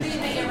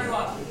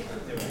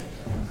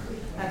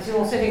Thanks,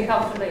 you're all sitting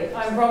comfortably.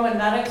 I'm Bronwyn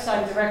Maddox,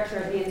 I'm Director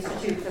of the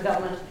Institute for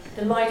Government.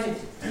 Delighted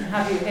to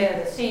have you here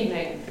this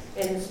evening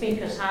in the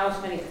Speaker's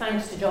House. Many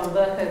thanks to John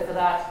Bercow for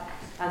that,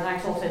 and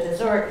thanks also to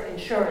Zurich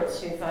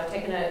Insurance, who've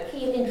taken a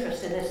keen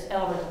interest in this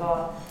element of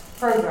our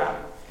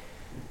programme.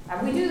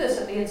 And we do this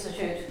at the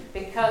Institute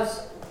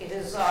because it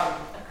has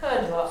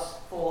occurred to us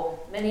for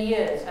many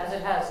years, as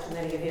it has to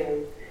many of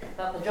you,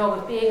 that the job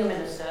of being a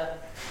minister,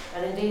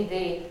 and indeed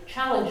the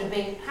challenge of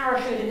being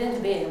parachuted into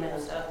being a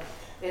minister,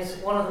 is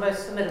one of the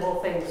most formidable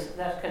things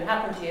that can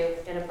happen to you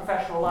in a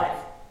professional life.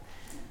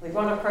 We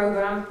run a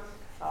programme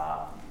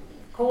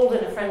called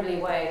in a friendly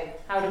way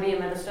How to Be a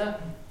Minister,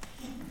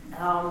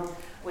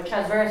 which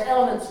has various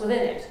elements within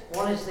it.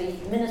 One is the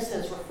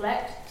Ministers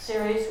Reflect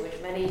series,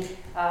 which many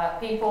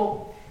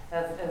people,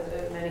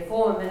 many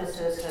former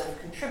ministers have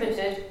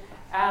contributed,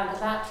 and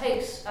that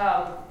takes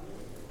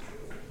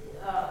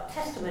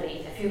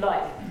testimony, if you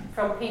like,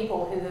 from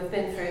people who have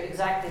been through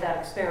exactly that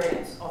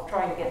experience of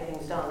trying to get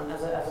things done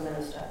as a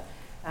minister.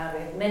 We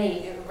have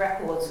many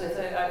records with,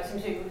 it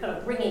seems to be kind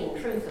of ringing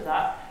truth of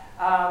that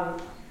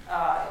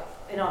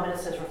in our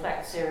Ministers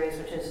Reflect series,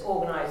 which is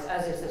organised,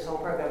 as is this whole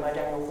programme, by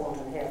Daniel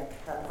Thornton here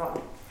at the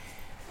front.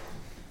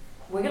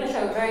 We're going to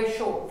show a very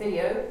short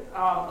video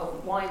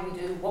of why we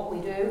do what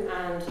we do,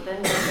 and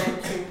then we're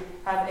going to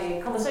have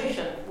a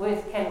conversation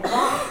with Ken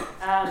Clarke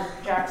and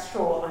Jack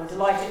Straw. I'm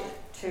delighted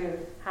to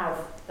have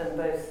them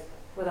both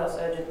with us.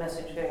 Urgent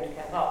message going to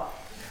Ken Clarke.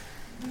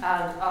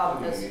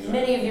 And as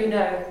many of you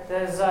know,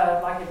 there's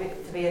likely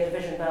to be a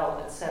division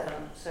bell at 7,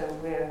 so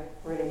we're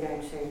really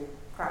going to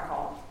crack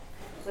on.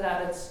 So now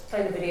let's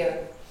play the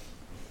video.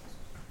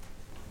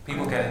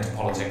 People get into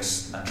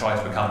politics and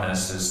try to become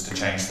ministers to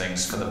change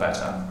things for the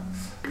better.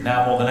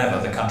 Now more than ever,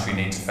 the country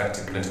needs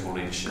effective political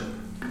leadership.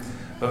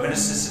 But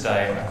ministers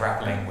today are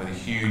grappling with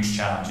huge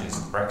challenges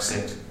of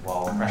Brexit,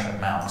 while pressure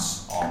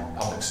mounts on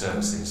public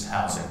services,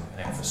 housing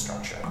and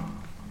infrastructure.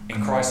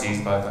 In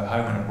crises both at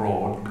home and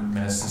abroad,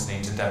 ministers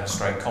need to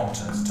demonstrate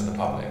competence to the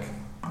public.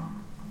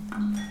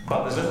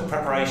 But there's little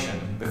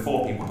preparation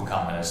before people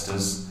become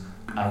ministers,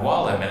 and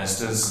while they're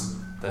ministers,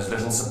 there's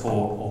little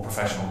support or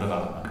professional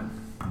development.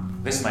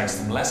 This makes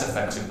them less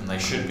effective than they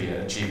should be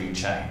at achieving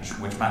change,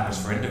 which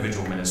matters for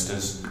individual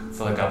ministers,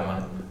 for the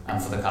government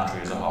and for the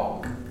country as a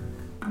whole.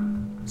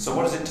 So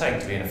what does it take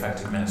to be an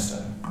effective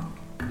minister?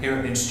 Here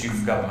at the Institute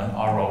for Government,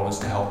 our role is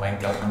to help make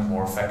government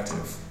more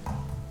effective.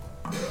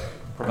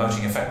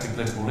 Promoting effective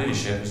political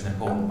leadership is an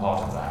important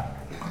part of that.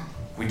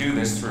 We do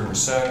this through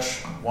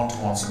research,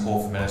 one-to-one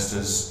support for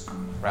ministers,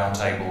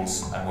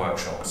 roundtables and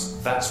workshops.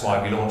 That's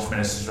why we launched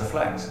Ministers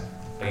Reflect,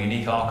 a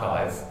unique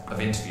archive of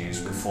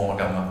interviews with former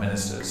government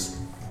ministers.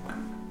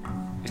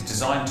 It's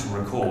designed to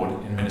record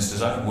in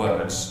ministers' own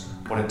words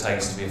what it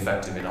takes to be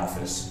effective in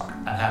office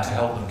and how to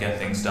help them get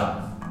things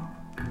done.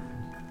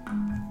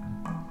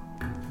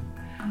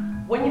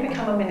 When you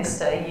become a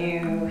minister,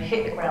 you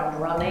hit the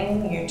ground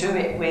running. You do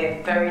it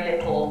with very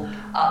little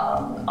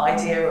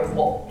idea of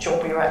what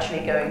job you're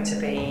actually going to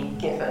be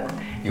given.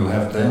 You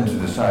have then to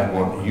decide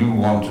what you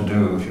want to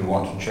do if you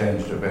want to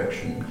change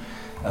direction.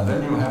 And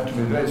then you have to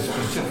be very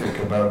specific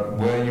about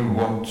where you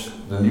want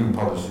the new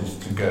policies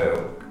to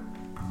go.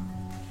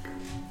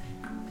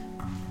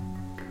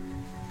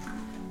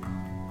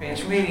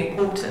 It's really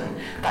important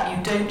that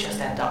you don't just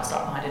end up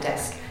stuck behind a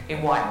desk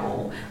in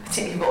Whitehall,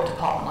 particularly if you've got a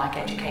department like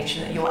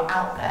education, that you're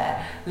out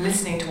there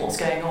listening to what's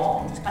going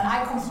on. And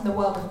I come from the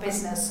world of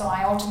business, so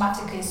I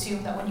automatically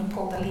assumed that when you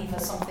pull the lever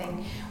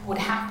something would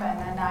happen,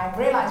 and I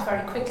realised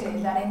very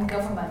quickly that in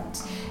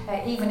government,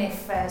 even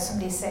if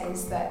somebody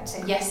says that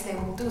yes, they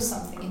will do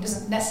something, it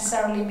doesn't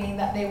necessarily mean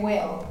that they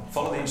will.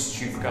 Follow the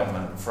Institute for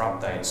Government for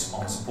updates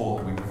on the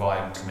support that we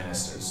provide to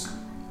ministers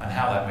and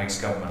how that makes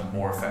government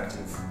more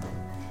effective.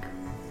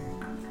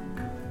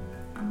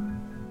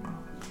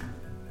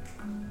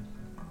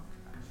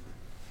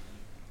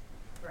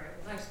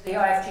 The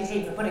IFG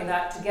team for putting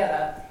that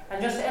together.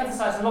 And just to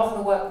emphasise, a lot of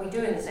the work we do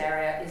in this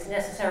area is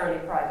necessarily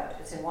private.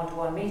 It's in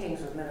one-to-one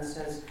meetings with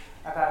ministers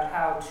about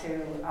how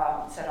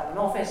to set up an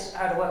office,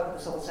 how to work with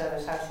the civil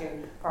service, how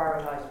to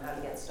prioritise and how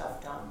to get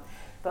stuff done.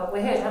 But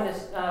we're here to have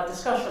this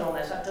discussion on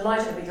this. I'm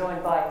delighted to be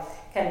joined by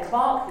Ken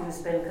Clarke, who's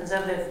been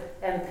Conservative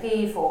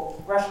MP for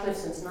Rushcliffe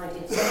since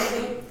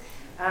 1970,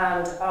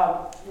 and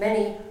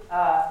many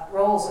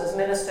roles as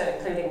minister,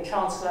 including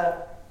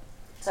Chancellor,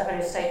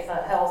 Secretary of State for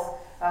Health,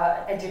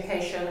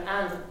 Education,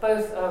 and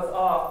both of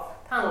our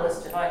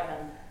panellists, if I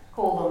can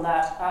call them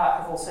that,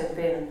 have also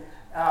been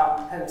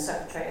Home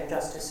Secretary and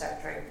Justice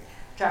Secretary.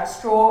 Jack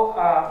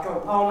Straw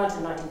joined Parliament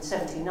in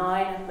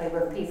 1979,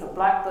 Labour MP for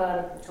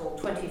Blackburn until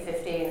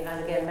 2015,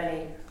 and again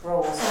many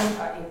roles,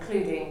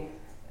 including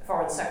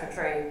Foreign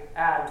Secretary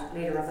and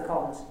Leader of the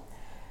Commons.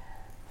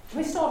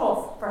 Let me start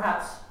off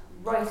perhaps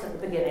right at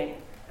the beginning.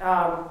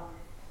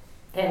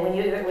 Ken,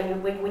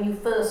 when you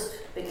first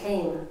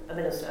became a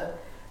minister,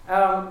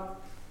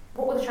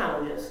 what were the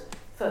challenges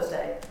first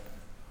day?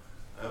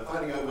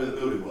 Finding out where the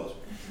building was.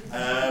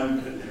 That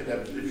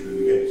was literally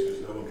the case,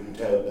 because no one can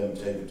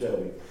tell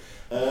me.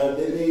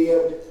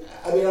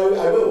 I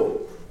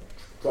will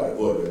try to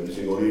avoid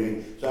anything or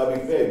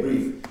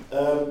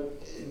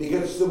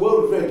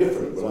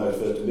when I was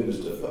first a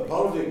minister. But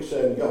politics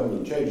and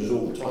government changes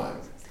all the time.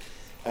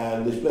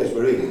 And this place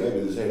we're in, maybe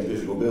the same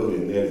physical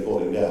building nearly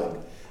falling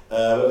down,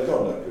 but the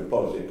conduct of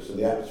politics and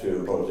the atmosphere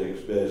of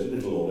politics bears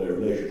little or no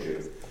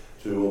relationship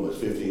to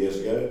almost 50 years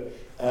ago.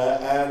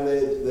 And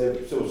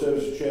the civil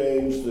service has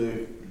changed,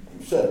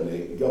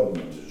 certainly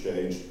government has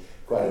changed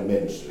quite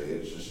immensely.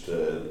 It's just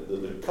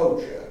the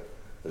culture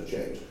has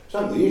changed.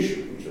 Some of the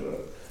issues are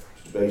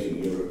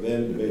debating Europe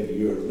then, debating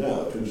Europe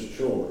now, too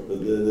short.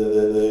 But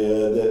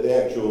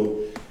the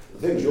actual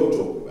things you're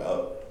talking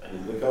about,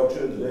 the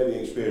culture, the daily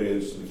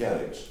experience, the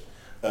mechanics,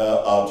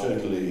 are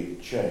totally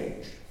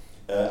changed.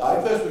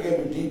 I first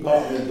became a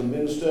departmental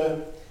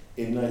minister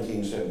in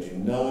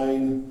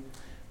 1979.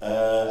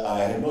 I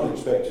had not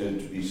expected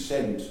to be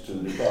sent to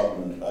the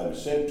department I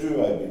was sent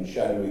to. I'd been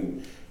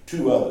shadowing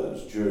two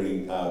others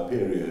during our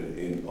period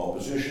in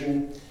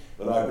opposition,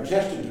 but I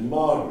protested to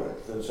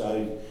Margaret that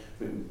I'd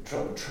been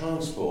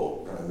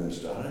transport Prime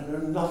Minister. I know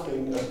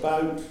nothing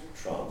about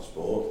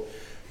transport.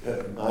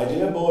 My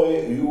dear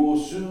boy, you will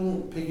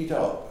soon pick it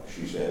up,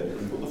 she said,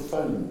 and put the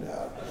phone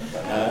down.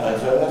 And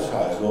so that's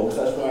how it's long.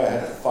 That's why I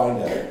had to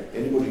find out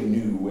anybody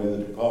knew where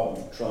the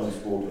Department of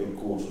Transport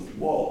headquarters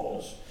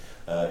was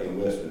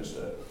in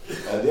Westminster.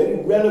 The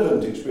only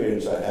relevant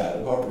experience I had,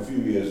 apart from a few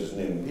years as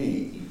an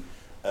MP,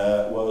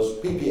 was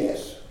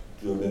PPS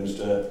to a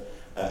minister,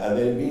 and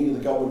then being in the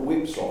government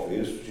whip's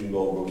office, which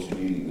involved obviously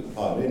dealing with the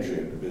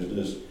parliamentary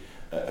business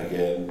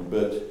again,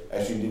 but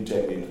actually did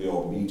take me into the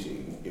odd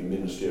meeting in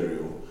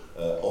ministerial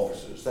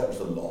offices. That was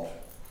the lot.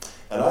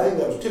 And I think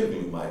that was typical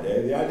of my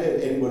day. The idea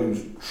that anybody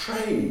was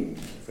trained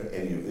for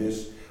any of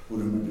this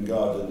would have been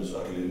regarded as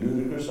utterly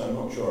ludicrous. I'm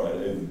not sure I'd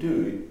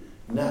overdo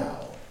it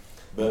now.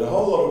 But a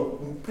whole lot of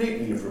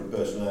completely different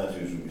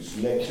personalities would be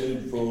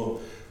selected for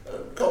a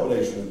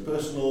combination of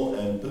personal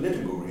and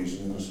political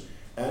reasons,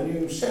 and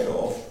you set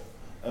off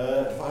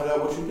to find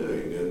out what you're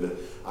doing. And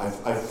I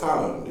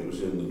found it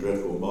was in the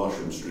dreadful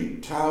Marsham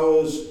Street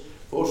Towers.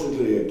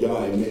 Fortunately, a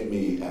guy met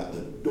me at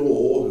the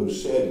door who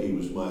said he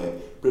was my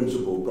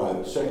principal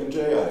private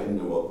secretary. I didn't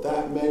know what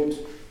that meant.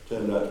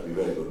 Turned out to be a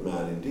very good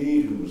man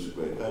indeed, who was a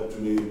great help to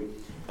me.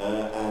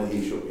 And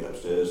he shook me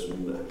upstairs,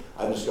 and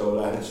I discovered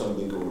I had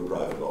something called a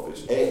private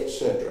office,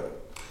 etc.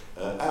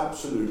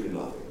 Absolutely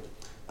nothing.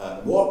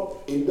 What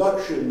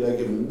induction they're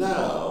given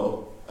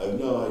now, I have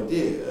no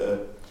idea,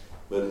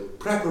 but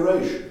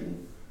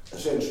preparation,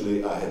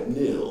 essentially I had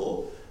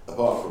nil,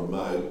 apart from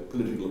my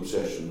political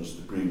obsessions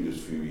the previous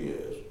few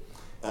years.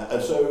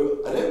 And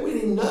so I don't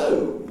really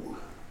know,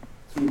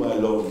 through my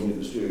long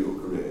ministerial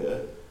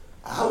career,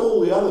 how all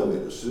the other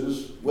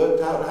ministers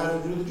worked out how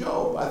to do the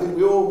job. I think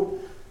we all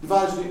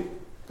devised it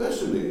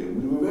personally,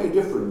 and we were very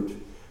different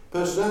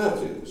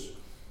personalities.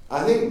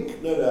 I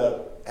think, no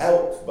doubt,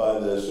 helped by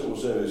the civil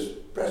service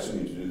pressing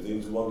me to do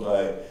things, the ones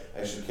I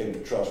actually came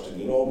to trust and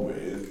get on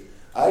with,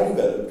 I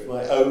developed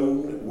my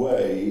own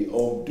way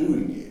of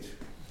doing it.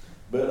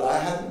 But I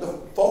hadn't the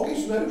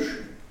foggiest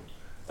notion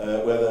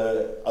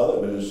whether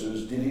other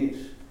ministers did it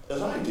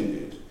as I did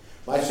it.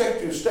 My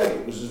Secretary of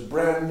State was as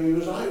brand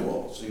new as I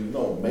was. He was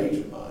not a mate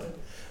of mine.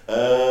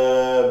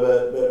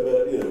 But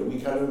you know, we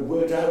kind of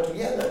worked out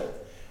together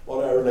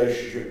what our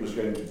relationship was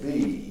going to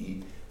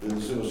be with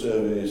the civil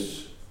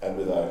service and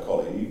with our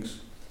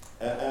colleagues.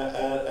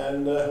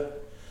 And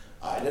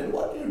I don't know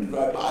what you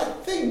describe. I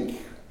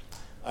think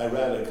I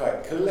ran a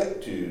quite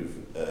collective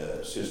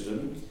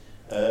system.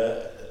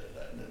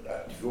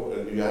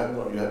 You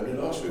haven't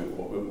asked me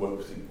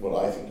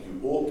what I think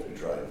you ought to be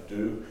trying to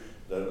do.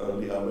 I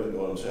won't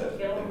go on and say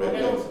it.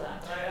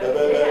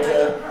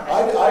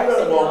 I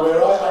learned one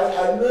where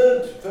I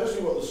learned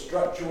firstly what the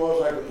structure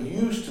was. I got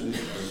used to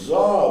this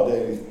bizarre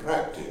daily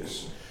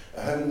practice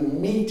of having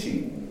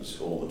meetings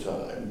all the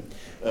time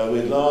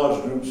with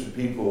large groups of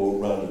people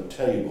around a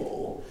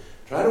table,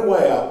 trying to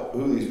weigh up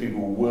who these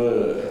people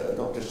were,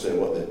 not just say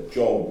what their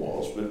job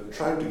was, but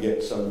trying to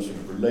get some sort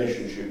of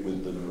relationship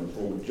with them and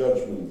form a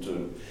judgment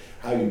of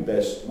how you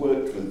best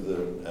worked with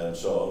them and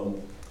so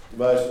on,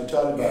 devised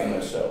entirely by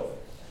myself.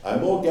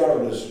 I'm more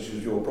garrulous, which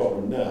is your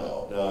problem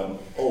now. Now I'm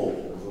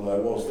old than I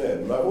was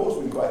then, but I've always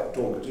been quite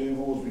talkative,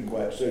 always been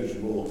quite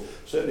sociable,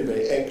 certainly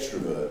very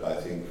extrovert, I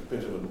think, a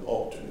bit of an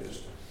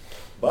optimist.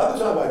 By the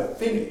time I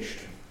finished,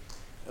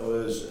 I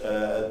was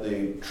at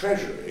the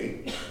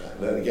Treasury, and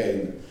then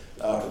again,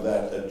 after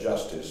that at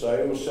Justice.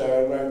 I always say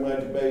I ran my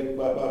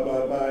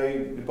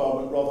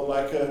department rather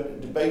like a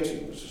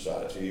debating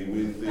society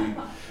with the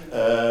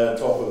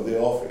top of the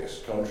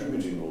office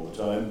contributing all the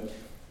time.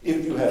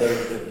 If you had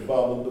a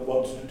department that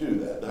wanted to do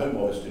that, the Home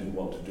Office didn't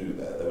want to do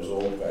that. There was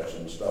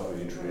old-fashioned stuff with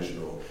the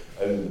traditional,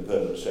 only the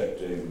permanent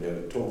secretary would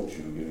never talk to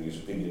you, giving his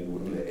opinion,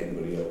 wouldn't let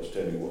anybody else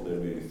tell you what they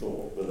really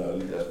thought. But no,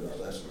 that's an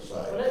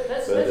aside.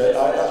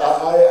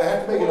 I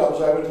had to make it up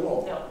as I went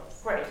along. Yeah,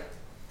 great.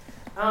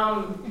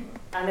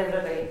 And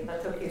evidently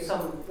that took you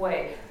some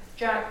way.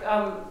 Jack,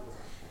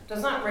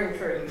 does that ring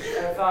true?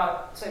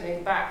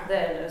 Certainly back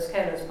then, as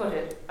Ken has put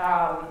it,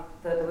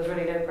 that there was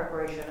really no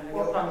preparation and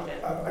you plunged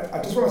in.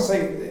 I just want to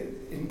say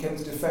in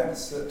Ken's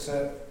defence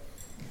that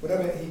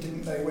whatever he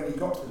didn't know when he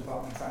got to the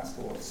Department of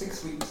Transport,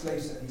 6 weeks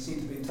later he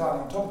seemed to be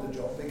entirely on top of the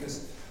job,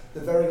 because the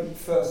very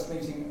first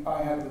meeting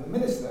I had with the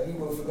Minister, he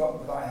will have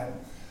forgotten that I had,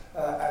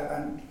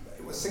 and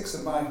it was 6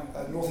 of my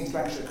North East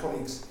Lancashire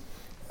colleagues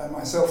and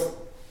myself.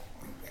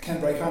 Ken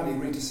very kindly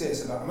agreed to see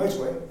us about the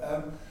motorway,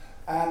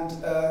 and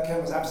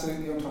Ken was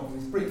absolutely on top of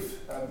his brief.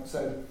 And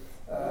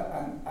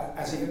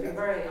as he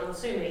very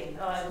unassuming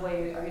the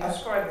way you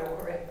describe your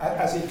career.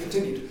 As he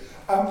continued,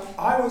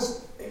 I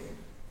was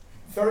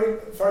very,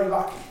 very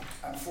lucky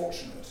and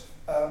fortunate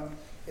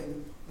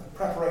in the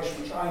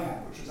preparation which I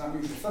had, which was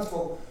unusual. First of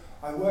all,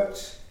 I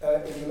worked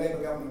in the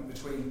Labour government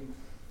between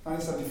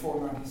 1974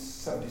 and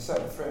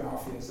 1977,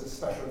 3.5 years as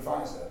special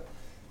advisor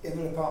in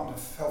the Department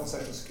of Health and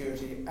Social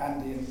Security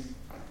and in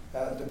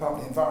the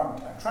Department of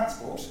Environment and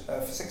Transport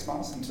for 6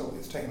 months until it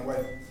was taken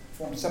away,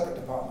 formed a separate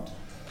department.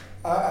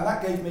 And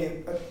that gave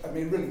me a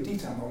really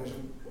detailed knowledge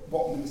of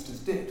what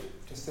ministers did,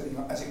 just sitting,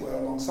 as it were,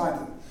 alongside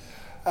them.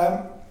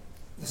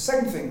 The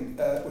second thing,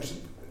 which is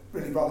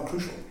really rather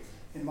crucial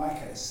in my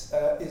case,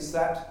 is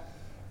that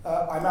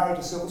I married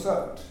a civil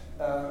servant.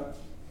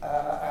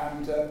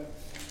 And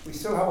we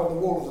still have on the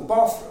wall of the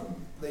bathroom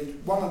the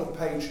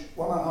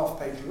 1.5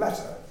 page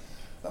letter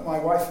that my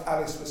wife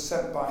Alice was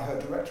sent by her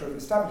director of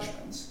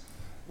establishments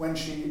when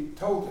she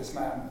told this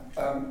man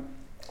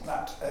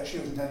that she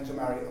was intending to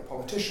marry a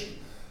politician.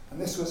 And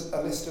this was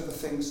a list of the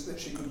things that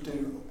she could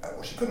do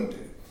or she couldn't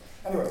do.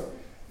 Anyway,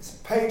 it's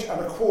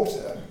 1.25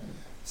 pages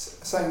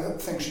saying the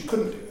things she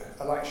couldn't do,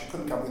 like she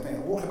couldn't come with me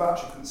on a walkabout,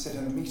 she couldn't sit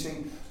in a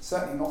meeting,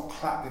 certainly not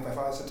clap if I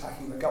was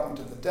attacking the government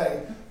of the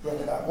day,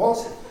 whoever that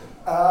was.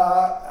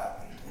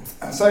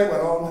 And so it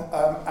went on,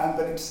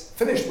 but it's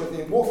finished with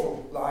the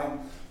immortal line,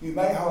 "You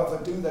may, however,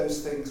 do those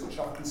things which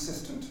are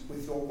consistent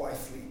with your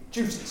wifely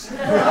duties." So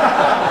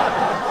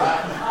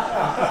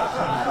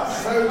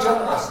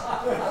generous.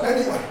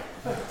 Anyway,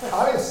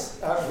 Alice,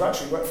 who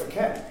actually worked for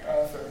Ken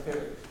for a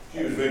period.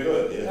 She was very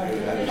good, yes.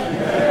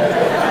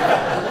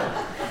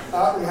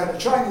 We had a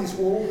Chinese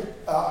wall,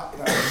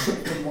 she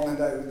didn't want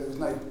to know, there was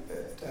no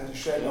to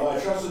share. No, I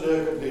trusted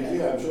her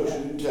completely. I'm sure she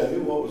didn't tell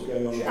you what was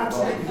going on. She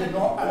absolutely did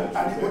not,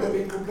 and it would have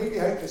been completely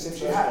hopeless if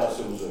she had.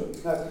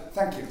 No,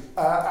 thank you.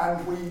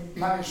 And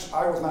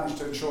I was managed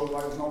to ensure that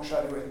I was not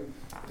shadowing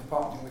the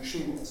department in which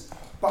she was.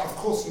 But of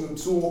course you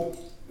absorb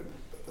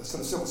the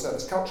sort of civil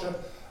service culture,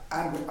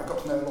 and I got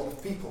to know a lot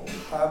of people.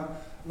 And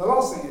the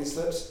last thing is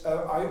that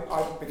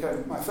I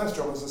became, my first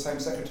job was as Home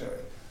Secretary.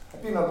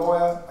 I'd been a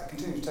lawyer, I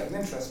continued to take an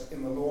interest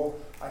in the law.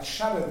 I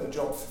shadowed the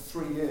job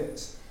for 3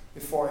 years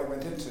before I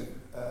went into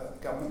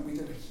government. We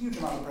did a huge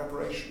amount of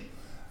preparation.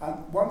 And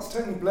once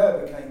Tony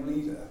Blair became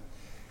leader,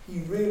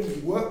 he really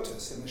worked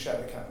us in the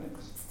shadow cabinet. It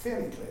was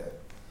fairly clear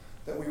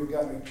that we were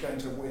going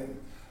to win.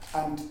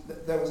 And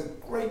there was a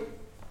great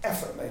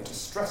effort made to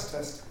stress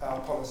test our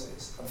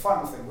policies. And the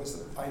final thing was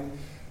that I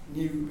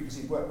knew, because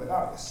he'd worked with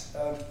Alice,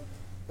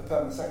 the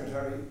permanent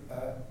secretary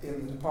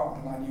in the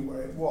department, and I knew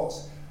where it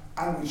was.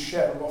 And we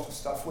shared a lot of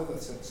stuff with the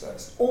civil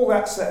service. All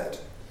that said,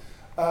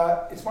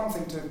 it's one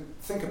thing to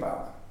think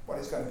about what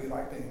it's going to be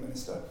like being a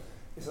minister.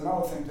 It's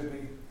another thing to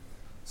be,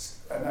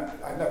 and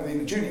I've never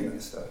been a junior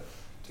minister,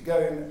 to go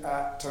in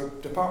to a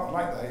department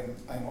like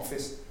the Home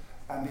Office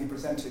and be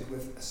presented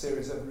with a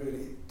series of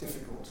really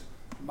difficult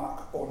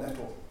muck or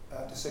nettle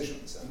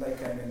decisions, and they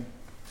came in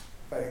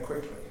very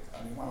quickly.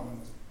 I mean, one of them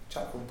was a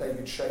chap called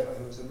David Shaler,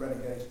 who was a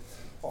renegade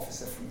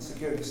officer from the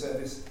security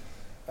service.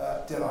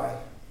 Did I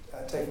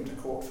take him to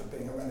court for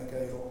being a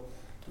renegade, or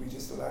do we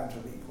just allow him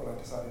to leave? Well,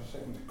 I decided to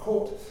take him to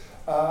court,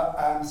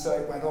 and so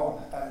it went on.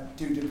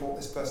 Do you deport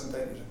this person?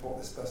 Don't you deport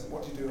this person?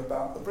 What do you do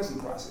about the prison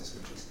crisis,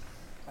 which is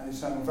an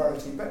eternal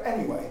verity? But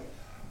anyway,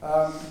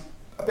 a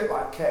bit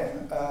like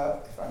Ken,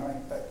 if I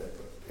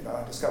may,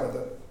 I discovered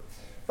that,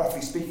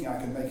 roughly speaking, I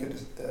can make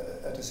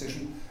a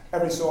decision.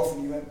 Every so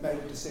often, you made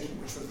a decision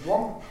which was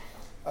wrong,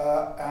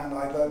 and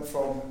I learned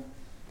from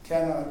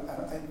Ken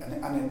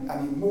an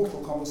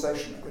immortal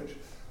conversation which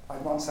I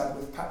once had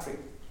with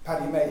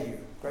Paddy Mayhew,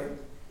 great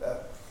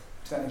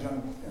Attorney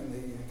General in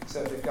the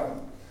Conservative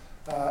government,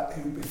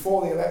 who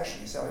before the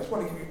election, he said, "I just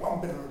want to give you one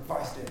bit of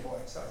advice, dear boy."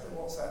 So I said,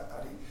 "What's that,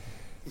 Paddy?"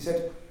 He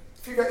said,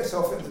 "If you get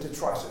yourself into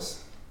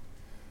detritus,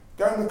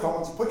 go in the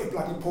Commons, put your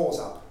bloody paws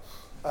up."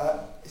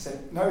 He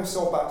said, "No ifs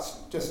or buts,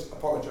 just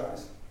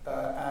apologise.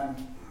 And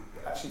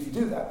actually, if you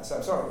do that and say,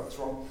 'I'm sorry, that's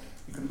wrong,'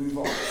 you can move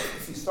on.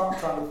 If you start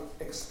trying to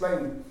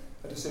explain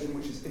a decision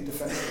which is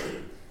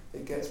indefensible,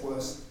 it gets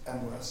worse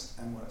and worse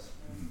and worse."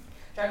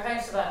 Jack,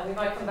 thanks for that, and we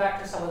might come back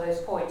to some of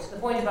those points. The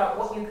point about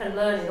what you can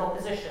learn in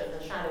opposition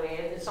and shadowing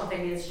is something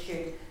the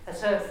Institute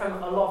has heard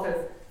from a lot of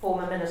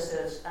former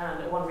ministers,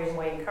 and one reason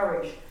we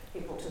encourage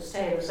people to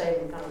stay in the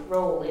same kind of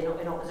role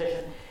in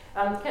opposition.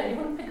 Ken, you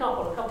want to pick up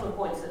on a couple of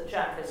points that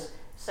Jack has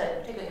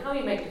said, particularly how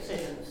you make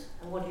decisions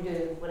and what you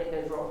do when it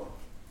goes wrong.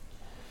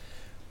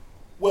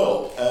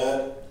 Well,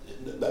 I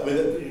mean,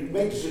 you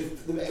make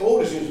all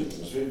decisions.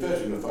 First, you're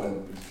going to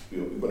find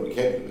you've got to be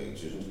careful to make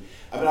decisions.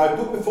 I mean, I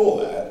put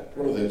before that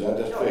one of the things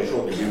I just very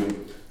shortly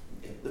do.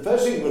 The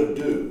first thing you've got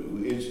to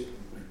do is,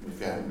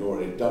 you haven't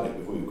already done it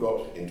before you've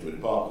got into a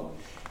department,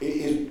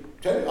 is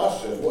telling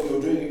us what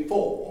you're doing it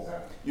for.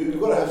 You've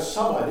got to have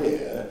some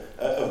idea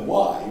of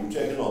why you've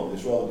taken on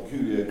this rather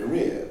peculiar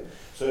career.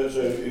 So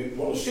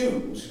one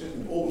assumes, it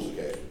isn't always the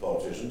case with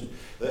politicians,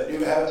 that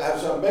you have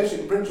some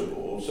basic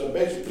principles, some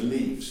basic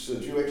beliefs,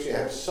 that you actually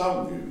have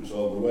some views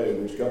on the way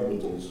in which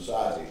government and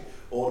society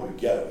ought to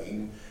be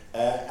going,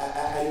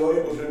 and you're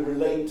able to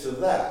relate to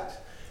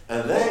that.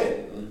 And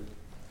then,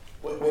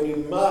 when you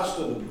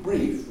master the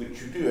brief,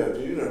 which you do have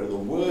to, the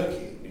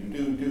working,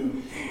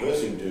 the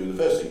first thing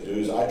to do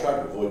is I try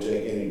to avoid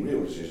taking any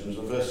real decisions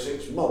the first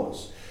 6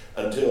 months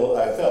until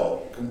I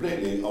felt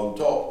completely on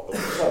top of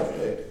the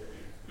subject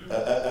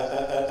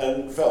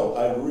and felt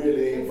I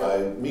really, by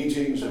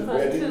meetings and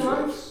read into it. 2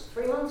 months,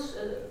 3 months?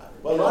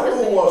 Well, my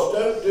rule was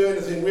don't do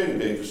anything really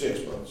big for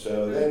 6 months.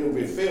 So then you'll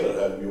be feeling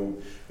at home,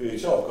 you'll be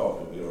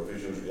self-confident with your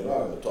officials, you get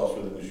out of the toss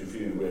with them as you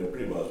feel you read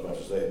pretty much as much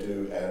as they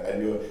do,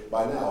 and you're,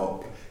 by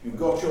now, you've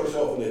got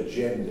yourself an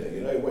agenda,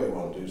 you know what you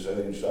want to do, so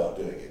then you start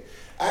doing it.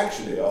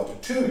 Actually, after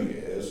 2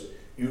 years,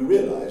 you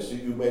realise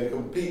that you've made a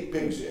complete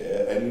pig's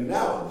ear, and you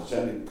now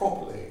understand it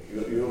properly.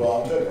 You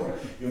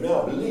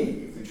now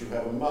believe that you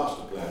have a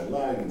master plan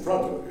lying in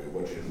front of you,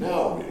 what you're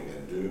now really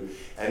going to do,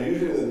 and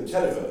usually then the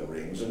telephone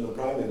rings and the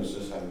Prime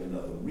Minister's having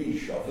another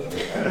reshuffle,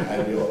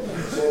 and you're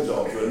sent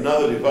off to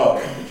another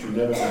department that you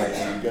never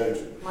imagined you'd go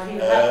to. Might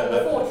even happen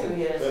before 2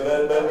 years.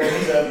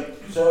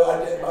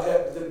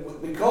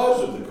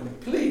 Because of the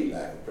complete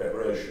lack of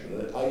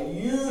preparation, I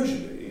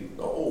usually,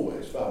 not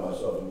always, found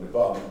myself in a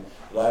department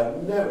that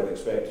I never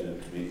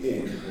expected to be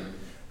in.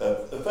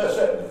 The first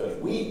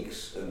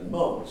weeks and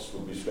months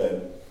would be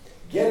spent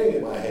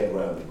getting my head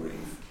around the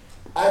brief,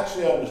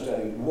 actually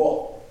understanding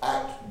what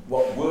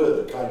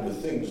were the kind of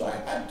things I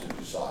had to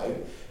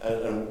decide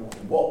and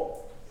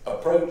what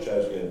approach I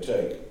was going to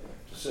take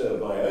to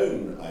serve my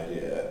own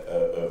idea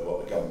of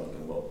what the government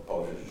and what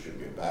politicians should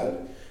be about,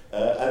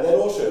 and then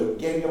also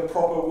getting a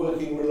proper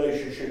working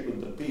relationship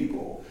with the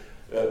people,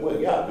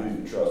 working out who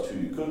you trust, who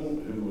you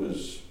couldn't, who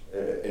was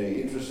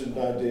any interested in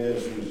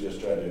ideas, who was just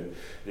trying to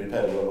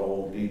depend on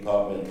all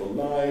departmental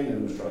line, who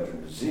was trying to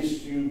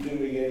resist you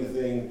doing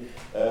anything,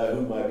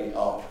 who might be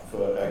up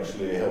for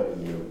actually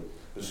helping you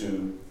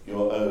pursue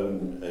your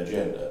own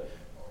agenda.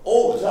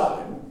 All the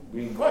time,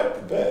 being quite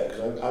prepared,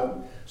 because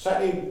I'm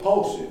slightly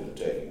impulsive in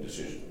taking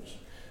decisions.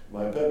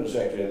 My permanent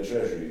secretary of the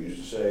Treasury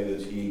used to say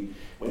that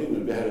when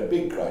he had a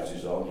big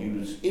crisis on, he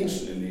would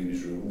instantly leave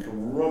his room and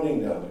come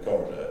running down the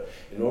corridor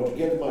in order to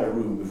get to my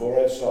room before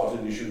I'd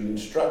started issuing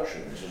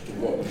instructions as to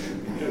what we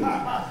should be doing.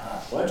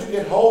 Once you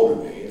get hold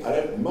of me, I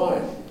don't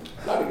mind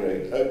bloody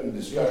great open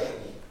discussion,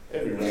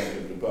 every rank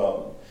of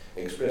department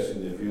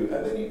expressing their view,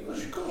 and then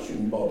of course you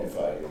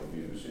modify your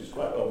views. It's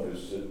quite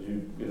obvious that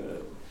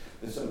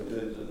there's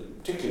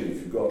particularly if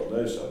you've got to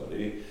know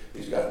somebody,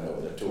 he's got to know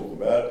what they're talking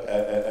about,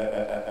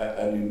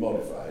 and you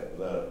modify it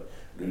without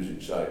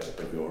losing sight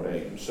of your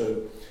aim.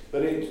 So,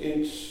 but I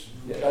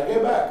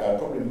go back, I'm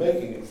probably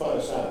making it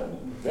sound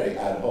very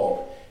ad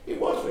hoc. It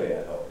was very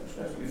ad hoc. It was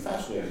an absolutely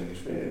fascinating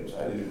experience.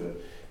 I did it for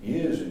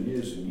years and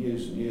years and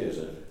years and years,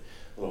 and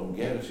the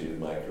longevity of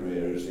my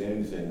career is the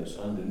only thing that's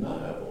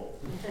undeniable.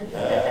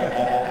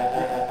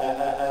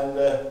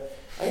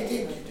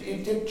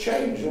 It did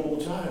change all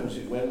the time as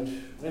it went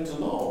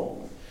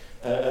along,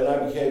 and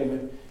I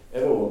became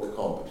ever more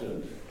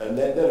competent. And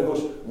then of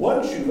course,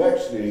 once you've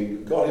actually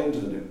got into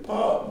the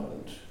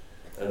department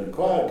and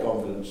acquired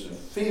confidence and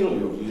feel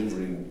you're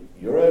delivering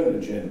your own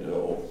agenda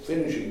or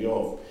finishing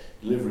off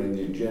delivering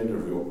the agenda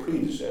of your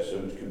predecessor,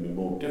 which can be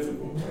more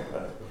difficult,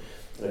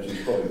 that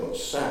you've probably got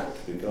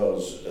sacked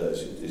because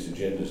this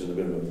agenda is a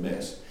bit of a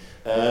mess.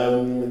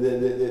 Then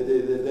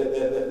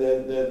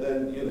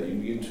you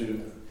begin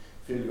to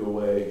feel your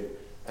way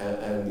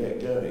and get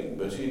going.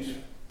 But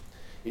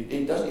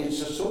it does.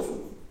 It's a sort of,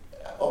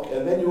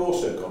 and then you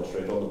also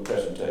concentrate on the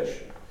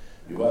presentation.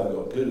 You've either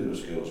got political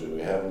skills or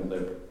you haven't.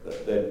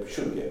 They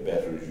should get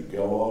better as you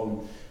go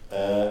on,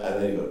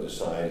 and then you've got to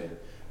decide.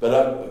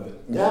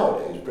 But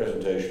nowadays,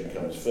 presentation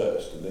comes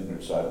first, and then you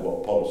decide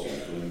what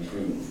policies will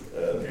improve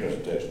the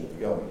presentation of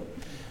the government.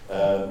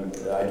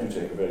 I do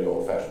take a very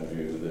old-fashioned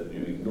view that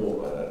you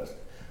ignore that.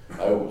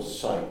 I always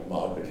cite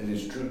Margaret. It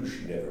is true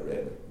she never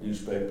read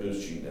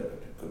newspapers, she never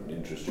took an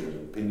interest in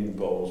opinion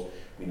polls,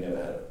 we never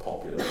had a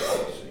popular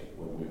policy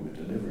when we were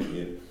delivering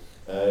it.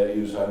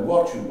 You decide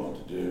what you want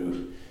to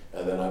do,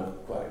 and then I'm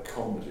quite a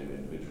combative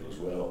individual as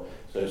well.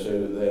 So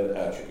then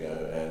out you go,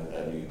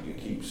 and you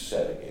keep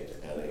selling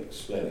it and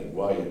explaining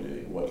why you're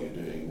doing what you're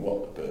doing,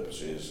 what the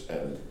purpose is,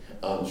 and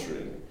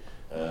answering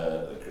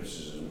the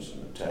criticisms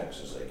and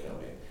attacks as they come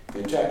in. The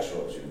attacks are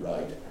obviously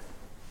right,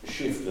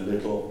 shift a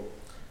little.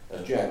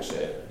 As Jack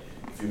said,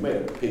 if you made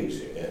a pig's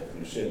ear,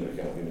 you simply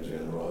can't get it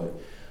together right.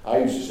 I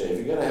used to say, if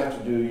you're going to have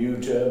to do a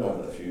U-turn, I've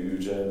done a few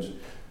U-turns,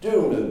 do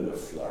them with a bit of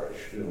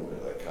flourish, do them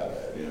with a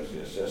colour,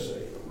 just say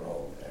you're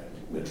wrong, and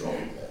we're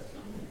dropping that.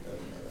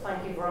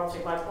 Thank you for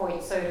answering my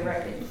point so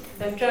directly.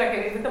 So, Jack,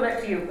 if we come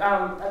back to you,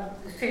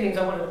 there's two things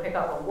I wanted to pick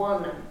up on.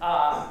 One,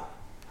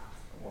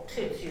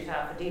 tips you'd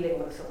have for dealing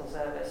with the civil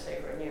service, say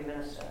for a new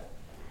minister?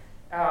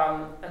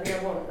 And the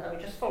other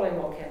one, just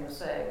following what Ken was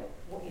saying,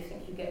 what do you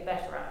think you get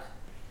better at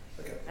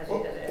as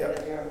you're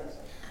a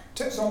minister?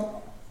 Tips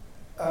on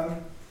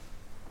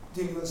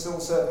dealing with the civil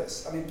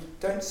service. I mean,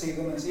 don't see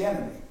them as the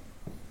enemy.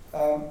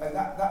 And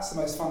that's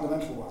the most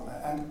fundamental one.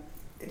 And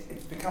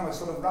it's become a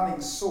sort of running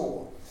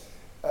sore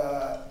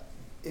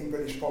in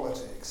British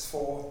politics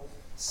for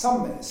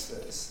some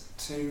ministers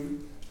to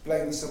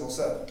blame the civil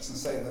servants and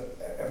say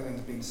that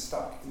everything's been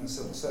stuck in the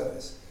civil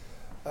service.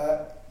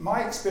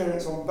 My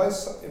experience on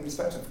both, in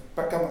respect of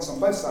governments on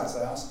both sides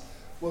of the House,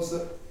 was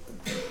that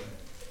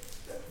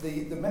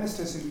the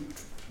ministers who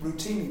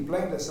routinely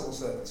blamed their civil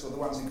servants were the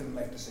ones who couldn't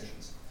make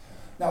decisions.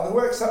 Now, there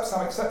were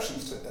some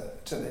exceptions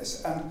to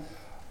this, and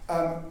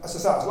as I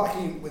say, I was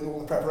lucky with all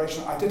the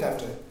preparation. I did have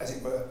to, as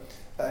it were,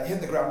 hit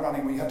the ground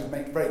running. We had to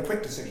make very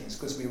quick decisions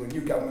because we were a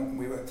new government and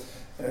we were,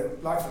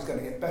 life was going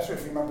to get better,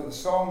 if you remember the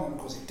song, and of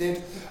course it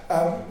did.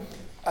 And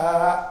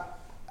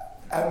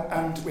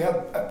we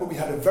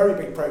had a very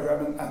big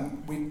programme,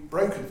 and we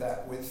brokered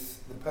that with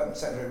the Permanent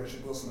Secretary,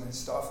 Richard Wilson, and his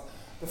staff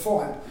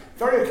beforehand.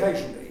 Very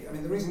occasionally, I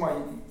mean, the reason why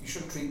you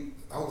shouldn't treat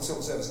the whole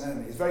civil service as an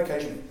enemy is very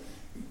occasionally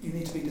you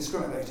need to be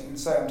discriminating and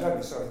say, I'm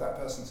terribly sorry, that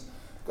person's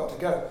got to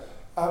go.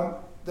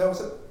 There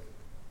was a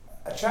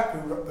chap who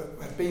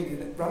had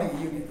been running a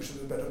unit which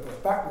was a bit of a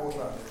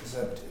backwater under the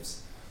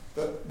Conservatives,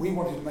 but we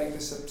wanted to make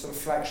this a sort of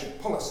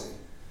flagship policy.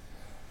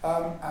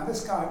 And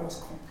this guy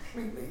was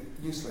completely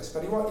useless,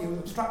 but he was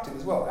obstructive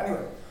as well.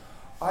 Anyway,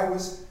 I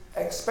was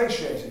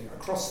expatiating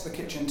across the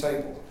kitchen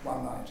table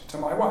one night to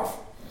my wife,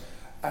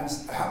 and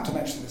I happened to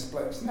mention this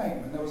bloke's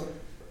name, and there was a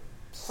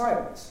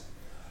silence.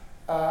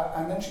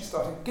 And then she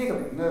started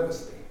giggling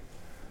nervously.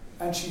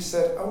 And she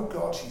said, oh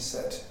God, she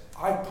said,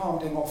 I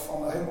palmed him off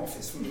on the Home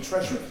Office from the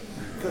Treasury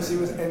because he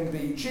was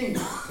NBG.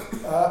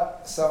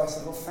 So I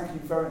said, well, thank you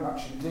very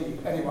much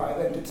indeed. Anyway, I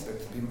then did speak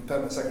to the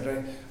Permanent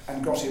Secretary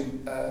and got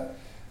him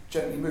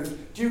gently moved.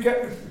 Do you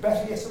get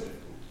better? Yes.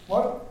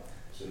 What?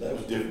 So that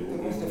was difficult.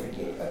 It was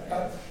difficult.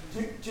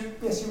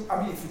 Yes,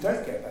 I mean, if you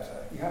don't get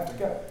better, you have to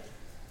go.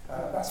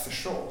 That's for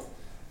sure.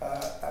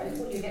 What do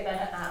you get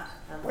better at?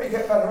 What you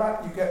get better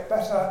at? You get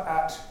better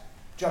at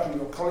judging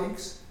your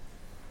colleagues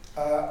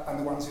and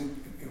the ones who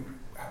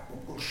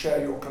will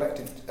share your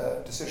collective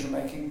decision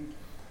making.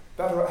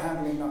 Better at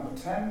handling number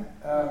 10.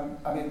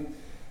 I mean,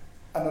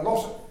 and a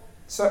lot,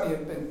 certainly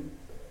in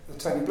the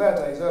Tony Blair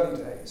days, early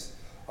days,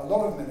 a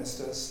lot of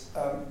ministers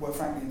were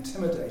frankly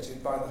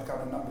intimidated by the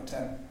kind of number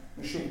 10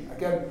 machine.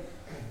 Again,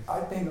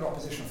 I'd been in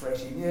opposition for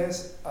 18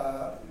 years.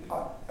 I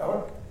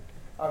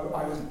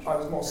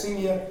was more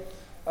senior,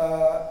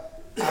 and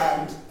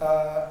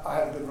I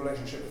had a good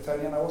relationship with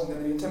Tony, and I wasn't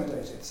going to be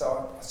intimidated,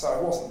 so I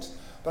wasn't.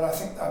 But I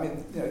think, I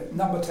mean,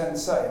 number 10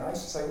 say, and I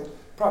used to say, well,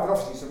 private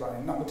offices are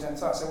running, number 10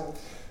 say. I say, well,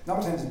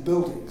 number 10 is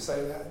building, so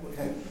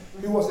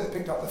who was it that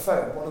picked up the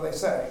phone? What are they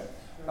saying?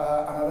 And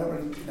I don't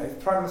really, if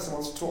the Prime Minister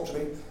wants to talk to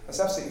me,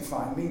 that's absolutely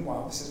fine.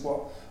 Meanwhile, this is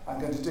what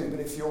I'm going to do. But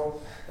if you're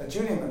a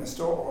junior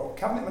minister or a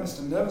cabinet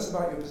minister nervous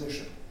about your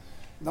position,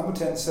 number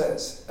 10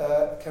 says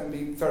can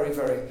be very,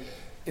 very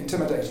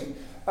intimidating.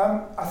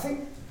 I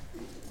think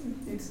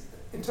it's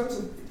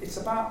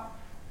about,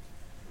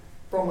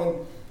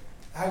 Bronwyn,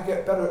 how you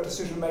get better at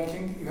decision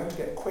making. You have to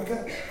get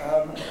quicker,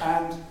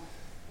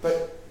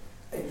 but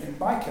in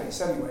my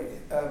case anyway,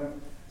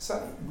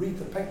 certainly read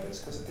the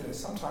papers, because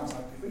sometimes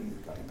I'd be reading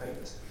the bloody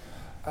papers,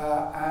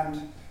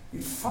 and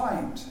you'd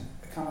find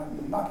a kind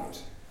of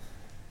nugget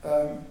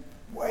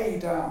way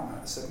down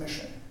at the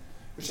submission,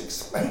 which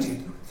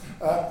exploded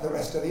the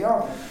rest of the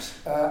argument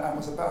and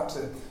was about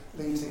to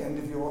lead to the end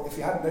of your, if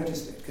you hadn't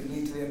noticed it, could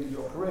lead to the end of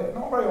your career.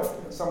 Not very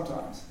often, but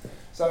sometimes.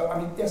 So, I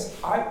mean, yes,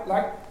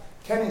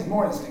 Ken is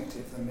more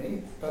instinctive than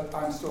me, but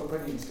I'm still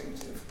pretty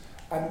instinctive.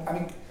 And, I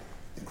mean,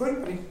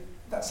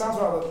 that sounds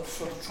rather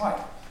sort of trite.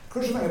 The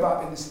crucial thing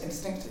about being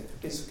instinctive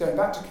is, going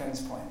back to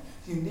Ken's point,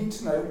 you need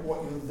to know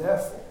what you're there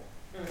for.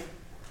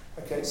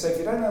 Okay, so if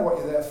you don't know what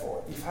you're there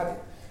for, you've had it.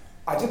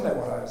 I didn't know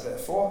what I was there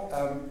for,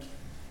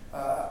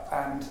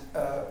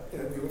 we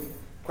would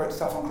quote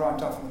stuff on Crime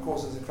Tough and the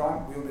causes of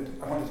crime.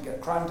 I wanted to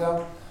get crime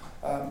down.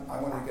 I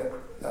wanted to get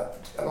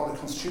a lot of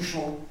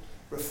constitutional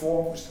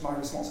reform, which is my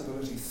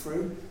responsibility,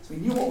 through. So we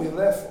knew what we were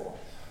there for.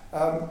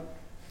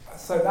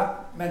 So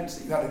that meant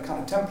that you had a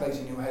kind of template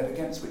in your head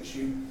against which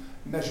you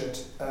measured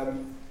the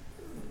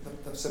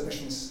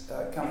submissions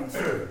coming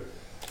through.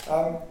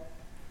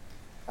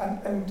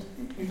 And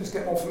you just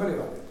get more familiar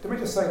with it. Let me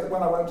just say that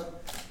when I went to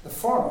the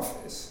Foreign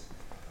Office,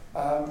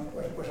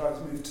 which I was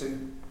moved to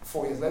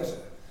 4 years later,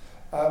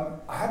 I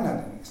hadn't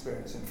had any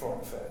experience in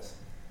foreign affairs.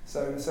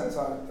 So in a sense,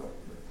 I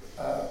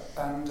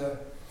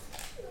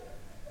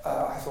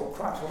thought,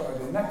 crap, what do I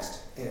do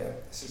next here?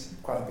 This is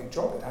quite a big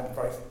job. It had a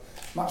very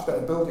much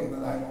better building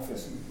than the Home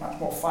Office and much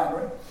more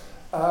finery.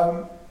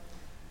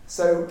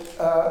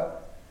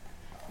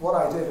 What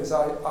I did is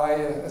I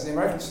as the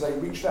Americans today,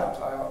 reached out.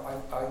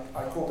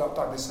 I called up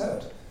Douglas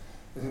Hurd,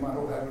 with whom I'd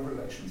already had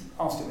relations,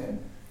 asked him in,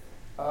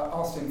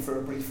 asked him for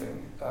a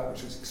briefing,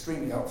 which was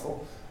extremely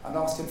helpful, and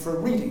asked him for a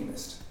reading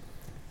list.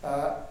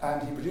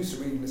 and he produced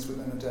a reading list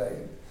within a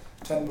day,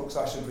 10 books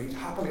I should read.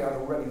 Happily, I'd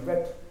already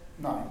read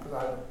 9 because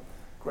I had a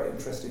great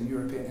interest in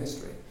European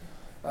history.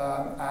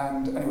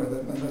 And anyway,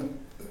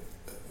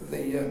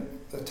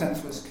 the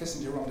 10th was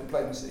Kissinger on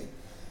Diplomacy,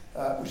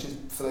 which is,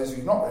 for those of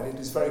you not read it,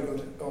 is very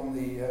good on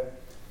the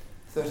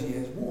 30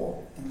 Years'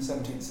 War in the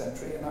 17th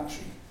century, and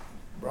actually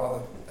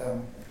rather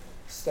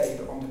stayed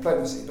on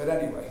diplomacy. But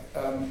anyway,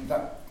 and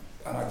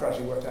I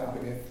gradually worked out how to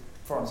be a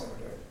foreign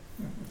secretary.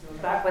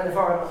 Back when the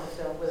foreign office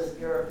still was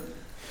Europe.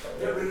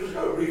 Yeah, but just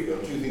go briefly on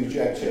 2 things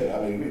Jack said.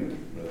 I mean,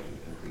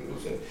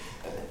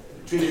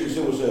 treating the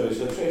civil service,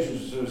 the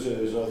civil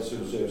service are the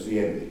civil service the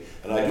enemy,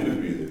 and I do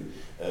agree with him.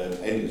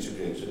 Any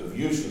disciplines of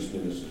useless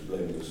ministers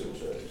blaming the civil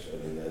service,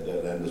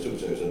 and the civil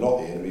service are not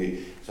the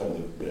enemy. Some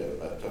of the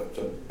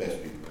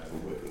best people who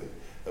work with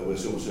it were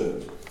civil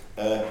servants.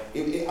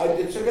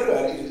 It's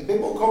a bit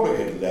more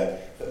complicated than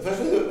that.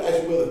 Firstly, as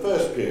it were, the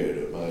first period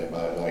of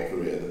my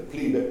career, the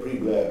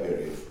pre-Blair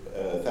period,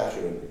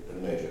 Thatcher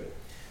and Major.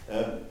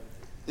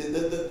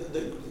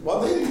 The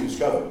one thing that you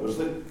discovered was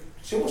that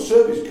civil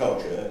service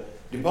culture,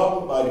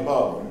 department by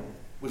department,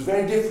 was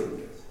very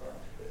different.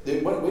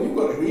 When you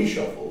got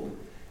reshuffled,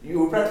 you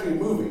were practically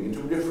moving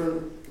into a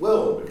different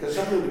world because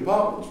some of the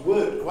departments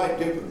worked quite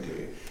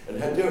differently and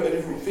had a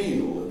different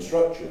feel and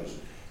structures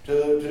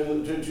to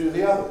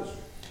the others.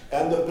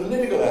 And the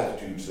political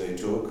attitudes they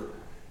took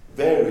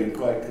varied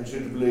quite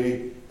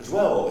considerably as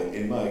well,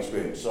 in my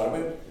experience. So I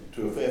went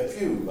to a fair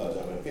few by the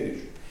time I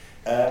finished.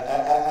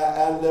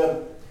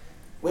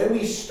 When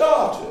we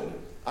started,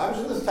 I was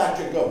in the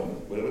Thatcher government.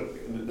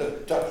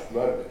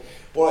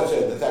 What I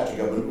said, the Thatcher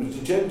government was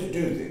determined to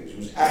do things. It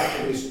was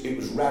activist, it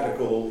was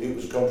radical, it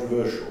was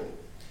controversial.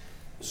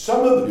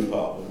 Some of the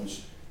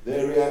departments,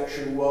 their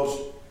reaction was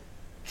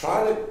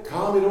trying to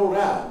calm it all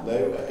down.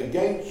 They were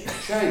against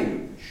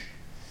change.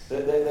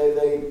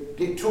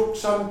 It took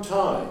some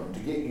time to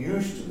get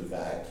used to the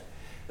fact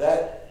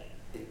that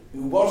it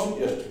wasn't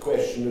just a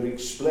question of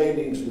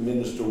explaining to the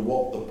minister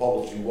what the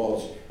policy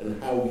was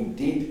and how we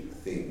did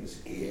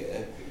things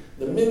here.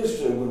 The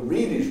minister would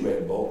read his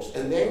red box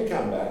and then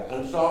come back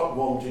and start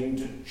wanting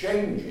to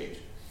change it.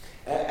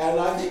 And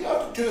I think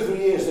after 2 or 3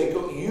 years they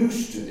got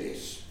used to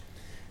this.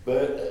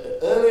 But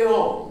early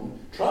on,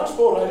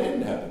 transport I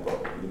didn't have the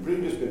problem. The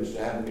previous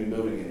minister hadn't been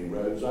building any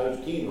roads. I was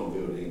keen on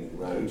building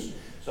roads.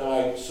 So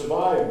I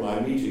survived my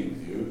meeting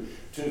with you.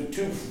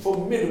 2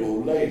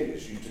 formidable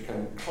ladies used to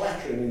come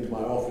clattering into my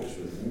office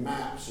with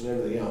maps and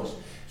everything else.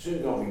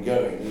 Soon got me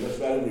going in just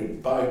about every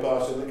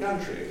bypass in the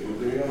country.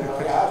 We were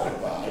like a house on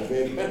fire. It's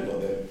very dependent on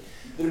them.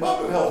 The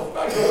Department of Health was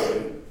quite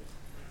good,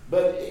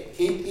 but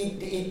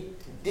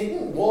it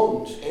didn't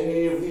want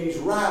any of these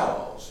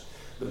rows.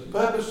 The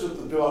purpose of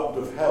the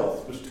Department of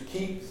Health was to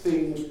keep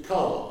things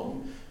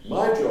calm.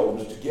 My job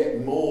was to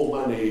get more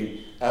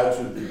money out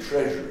of the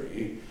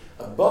Treasury.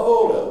 Above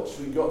all else,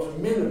 we got to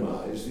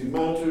minimise the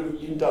amount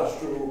of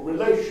industrial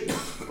relations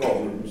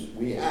problems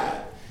we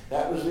had.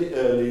 That was the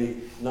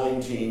early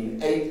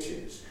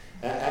 1980s.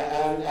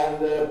 And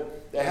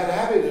they had a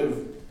habit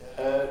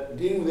of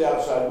dealing with the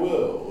outside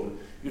world.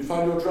 You'd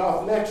find your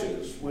draft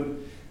letters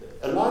with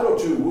a line or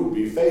 2 would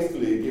be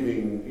faithfully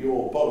giving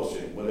your policy,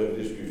 whatever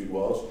dispute it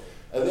was,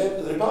 and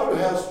then the Department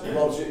of Health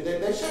policy,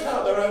 they set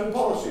out their own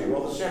policy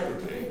rather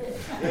separately.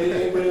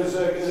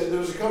 There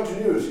was a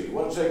continuity.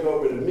 Once they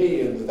got rid of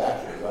me and the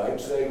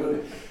Thatcherites, they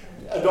would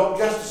adopt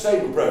just the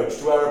same approach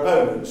to our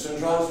opponents and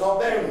try and stop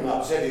them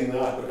upsetting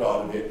the apple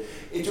cart a bit.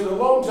 It took a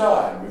long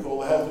time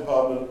before the health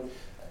department,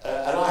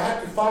 and I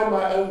had to find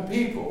my own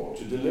people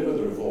to deliver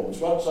the reforms.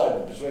 Once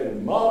I'd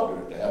persuaded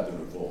Margaret to have the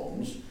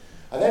reforms,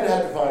 I then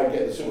had to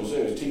get the civil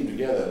service team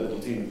together, a little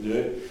team to do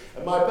it.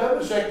 And my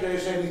permanent secretary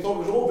said he thought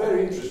it was all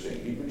very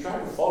interesting. He'd been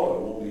trying to follow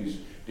all these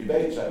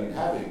debates I'd been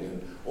having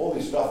and all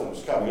this stuff that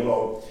was coming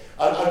along.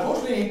 And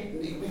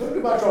unfortunately, we couldn't do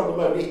much on the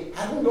moment. He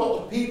hadn't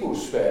got the people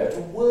spare to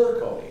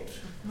work on it.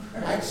 I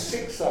had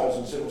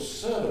 6,000 civil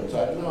servants.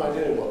 I had no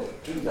idea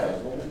what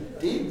 2,000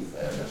 did.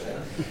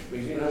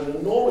 Because you know, an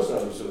enormous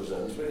number of civil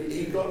servants, but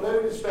he got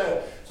nobody to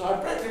spare. So I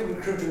practically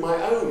recruited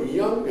my own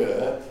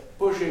younger,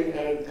 pushing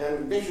and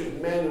ambitious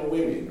men and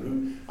women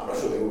who, I'm not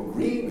sure they would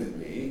agree with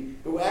me,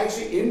 who were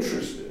actually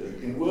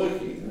interested in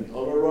working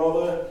on a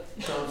rather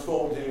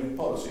transformative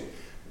policy.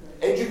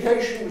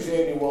 Education was the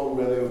only one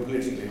where they were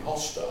politically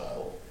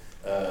hostile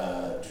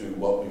to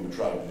what we were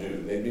trying to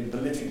do. They'd been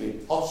politically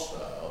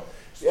hostile.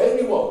 It's the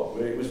only one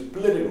where it was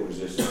political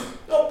resistance,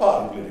 not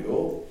party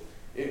political.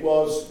 It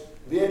was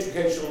the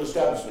educational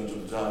establishment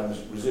of the time's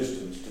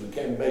resistance to the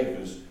Ken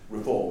Baker's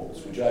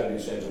reforms, which I'd been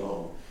sent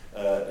along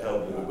to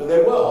help them. But they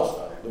were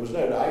hostile. There was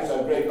no doubt. I used to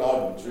have great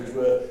arguments, which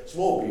were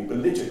small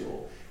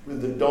political,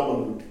 with the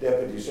dominant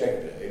deputy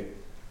secretary.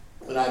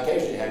 And I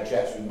occasionally had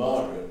chats with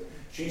Margaret.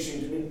 She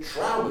seemed to be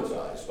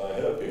traumatised by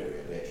her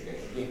period of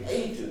education. She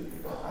hated the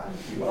department.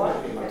 I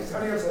won't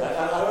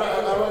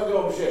go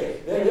on to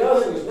say. Then the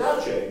other thing that's now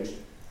changed,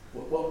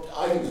 what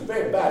I think is a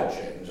very bad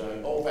change,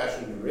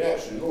 old-fashioned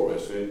reaction and all the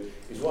rest of it,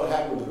 is what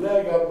happened with the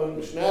Blair government,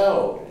 which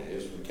now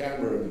is with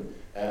Cameron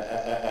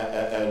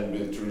and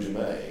with Theresa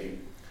May.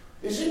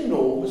 This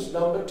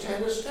number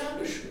 10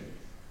 establishment.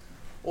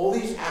 All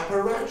these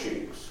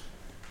apparatchiks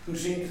who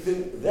seem to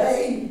think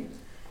they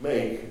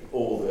make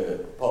all the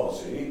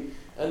policy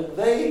and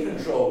they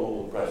control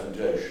all the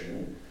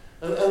presentation,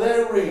 and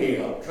they're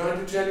ringing up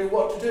trying to tell you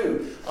what to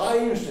do. I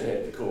used to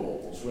hit the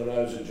calls when I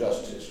was at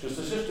Justice because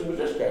the system was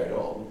just going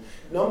on.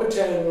 Number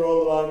 10 were on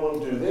the line,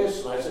 want to do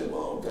this, and I said,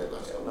 well,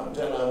 number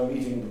 10, I'm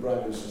meeting the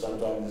Prime Minister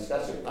sometime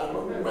discussing it. I'm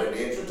not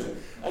really interested.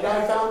 And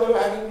I found they were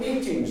having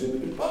meetings in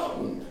the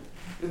department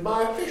with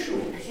my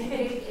officials.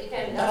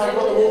 And I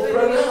got them all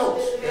thrown out.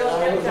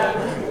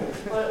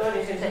 What are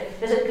you going to say?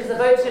 Because the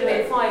vote's going to be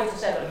at 5 to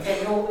 7,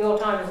 so your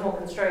time is more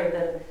constrained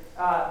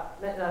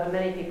than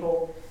many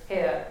people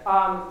here. So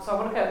I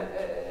want to go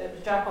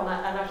to Jack on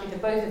that, and actually to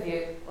both of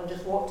you on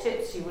just what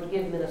tips you would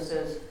give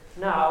ministers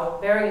now,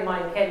 bearing in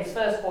mind Ken's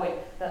first point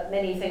that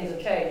many things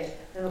have changed.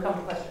 Then we'll come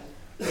to questions.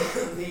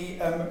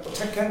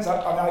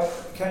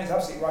 Ken is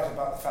absolutely right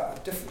about the fact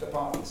that different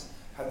departments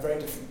had very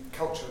different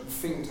culture and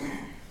feel to them,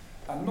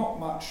 and not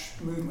much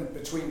movement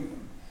between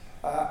them.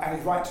 And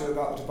he's right too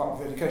about the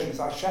Department of Education, because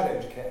I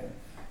shadowed Ken,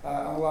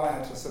 and although I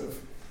had to sort of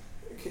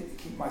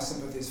keep my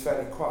sympathies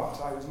fairly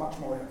quiet, I was much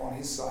more on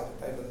his side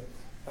in favour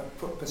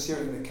of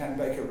pursuing the Ken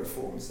Baker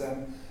reforms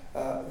than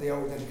the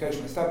old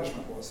education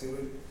establishment was, who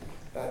were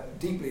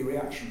deeply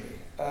reactionary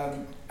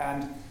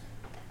and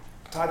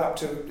tied up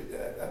to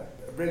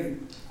a really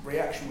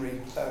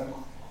reactionary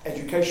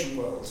education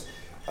world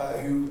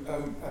who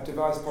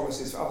devised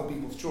policies for other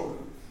people's children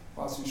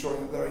whilst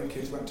ensuring that their own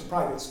kids went to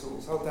private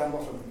schools, a whole damn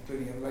lot of them,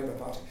 including in the Labour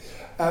Party.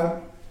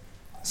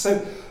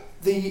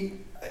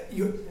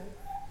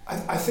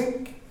 I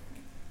think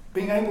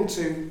being able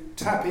to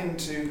tap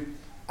into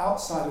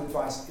outside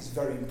advice is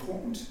very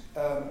important,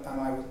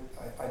 and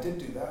I did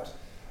do that.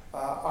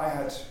 I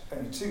had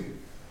only 2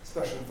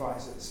 special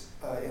advisors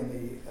in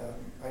the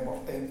Home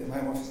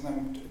Office and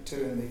then 2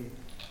 in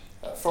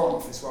the Foreign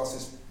Office, whilst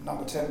this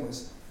number 10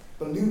 was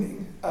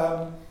ballooning.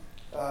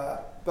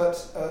 But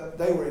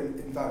they were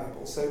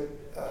invaluable. So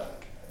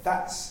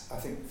that's, I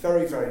think,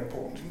 very, very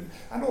important.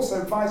 And also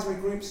advisory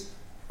groups.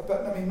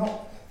 But I mean,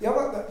 not the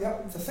other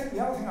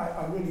thing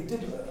I really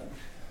did learn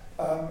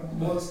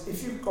was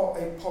if you've got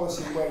a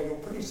policy where you're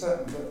pretty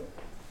certain that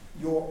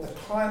the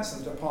clients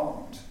of the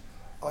department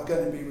are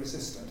going to be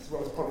resistant, as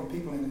well as probably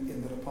people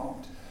in the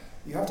department,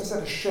 you have to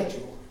set a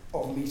schedule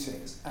of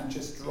meetings and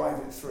just drive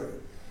it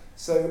through.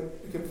 So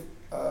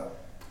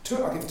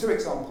I'll give 2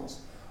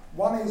 examples.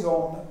 One is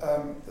on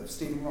the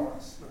Stephen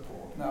Lawrence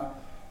report. Now,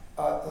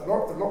 the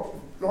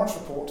Lawrence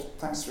report,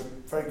 thanks to a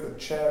very good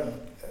chair and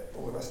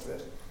all the rest of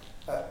it,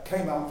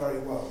 came out very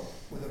well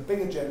with a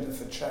big agenda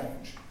for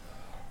change.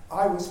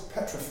 I was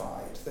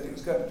petrified that it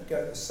was going to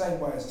go the same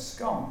way as the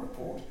Scarman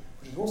report,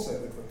 which is also a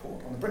good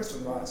report on the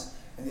Brixton riots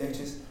in the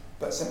 80s,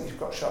 but simply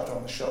got shoved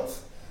on the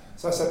shelf.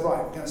 So I said,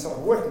 right, we're going to set up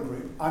a working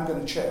group, I'm going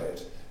to chair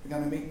it. We're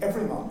going to meet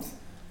every month.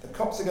 The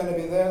cops are going to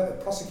be there, the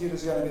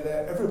prosecutors are going to be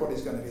there,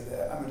 everybody's going to be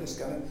there, and we're just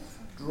going to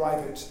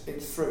drive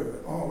it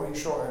through. Oh, are you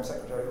sure, Home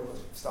Secretary, all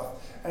this stuff.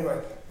 Anyway,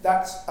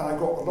 and I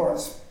got the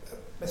Lawrence,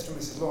 Mr. and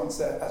Mrs. Lawrence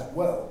there as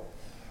well.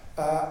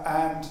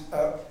 And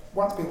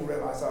once people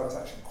realised I was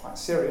actually quite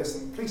serious,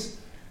 and the police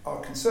are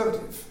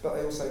conservative, but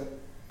they also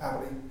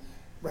happily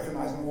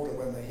recognise an order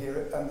when they hear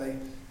it, and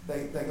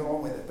they go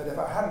on with it. But if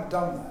I hadn't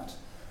done that,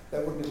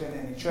 there wouldn't have been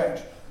any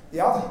change.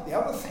 The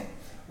other thing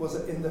was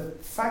that in the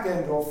fag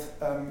end of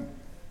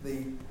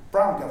the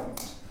Brown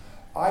government,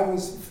 I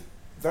was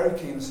very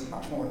keen, this is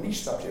much more a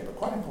niche subject, but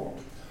quite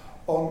important,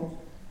 on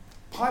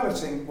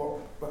piloting what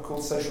were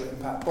called social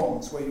impact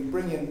bonds, where you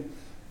bring in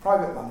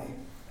private money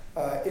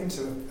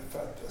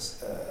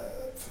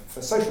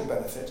for social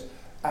benefit,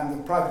 and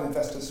the private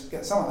investors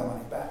get some of their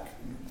money back.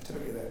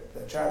 Typically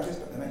they're charities,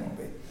 but they may not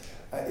be,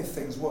 if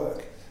things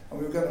work. And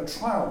we were going to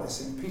trial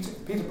this in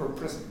Peterborough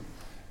Prison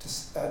to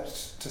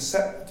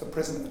set the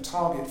prison a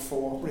target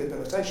for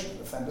rehabilitation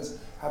of offenders,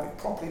 have it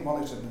properly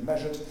monitored and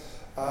measured,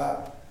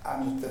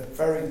 and the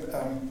very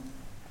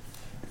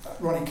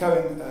Ronnie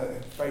Cohen, a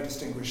very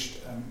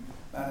distinguished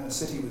man in the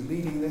city, was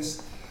leading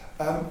this.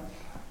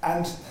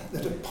 And the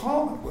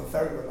department were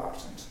very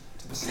reluctant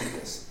to pursue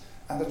this.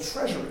 And the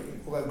Treasury,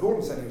 although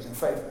Gordon said he was in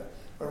favour,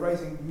 were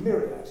raising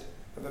myriad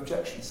of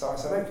objections. So I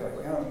said, okay,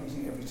 we're going to have a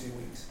meeting every 2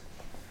 weeks.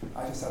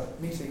 I just had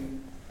a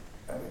meeting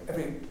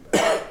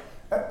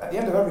at the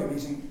end of every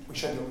meeting, we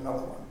scheduled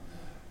another one.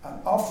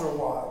 And after a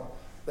while,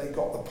 they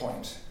got the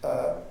point,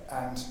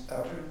 and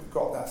we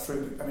got that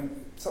through. I mean,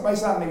 so it may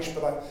sound niche,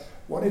 but I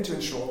wanted to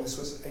ensure this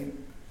was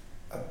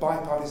a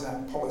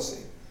bipartisan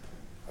policy.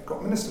 I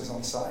got ministers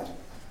on side,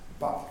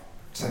 but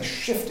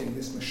shifting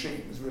this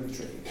machine was really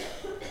tricky.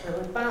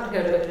 We're bound to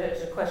go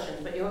to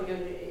questions, but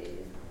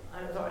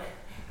I'm sorry,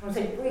 I want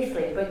to say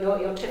briefly, but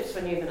your tips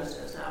for new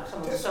ministers now.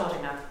 Someone's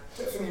starting now.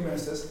 Tips for new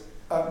ministers: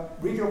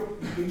 read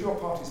your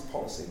party's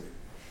policy.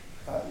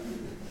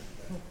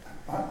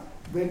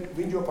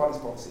 Read your party's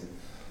policy.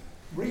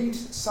 Read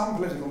some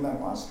political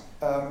memoirs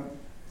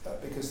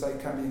because they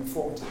can be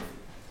informative.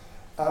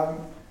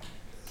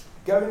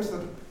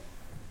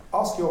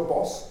 Ask your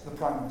boss, the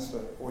Prime Minister,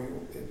 or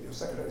your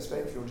Secretary of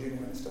State if you're a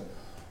junior minister,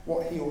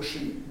 what he or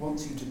she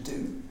wants you to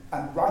do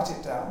and write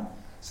it down.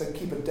 So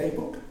keep a day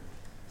book,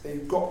 so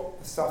you've got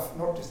the stuff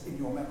not just in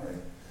your memory.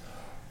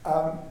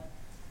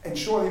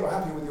 Ensure that you're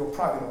happy with your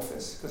private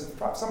office, because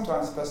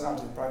sometimes the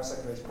personality of the private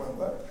secretary won't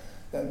work.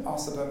 Then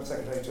ask the permanent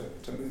secretary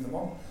to move them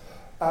on.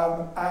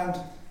 And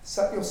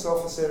set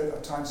yourself a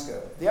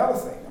timescale. The other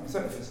thing, I mean,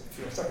 certainly if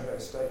you're a Secretary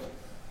of State,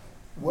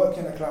 work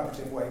in a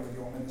collaborative way with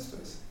your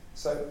ministers.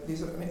 So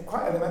these are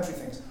quite elementary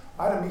things.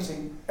 I had a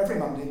meeting every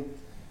Monday,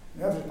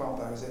 in every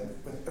department I was in,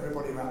 with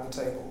everybody around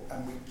the table,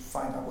 and we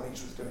find out what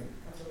each was doing.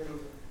 Absolutely.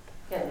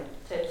 Ken,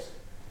 tips?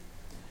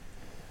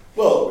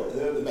 Well,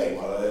 the main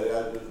one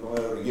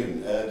I already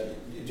given.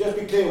 Just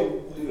be clear,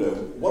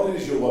 what it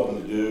is you're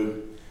wanting to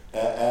do,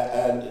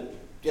 and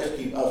just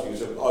keep asking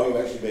yourself, are you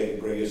actually making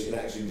progress in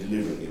actually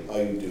delivering it?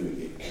 Are you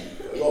doing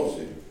it? And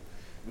obviously,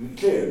 be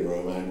clear in your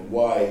own mind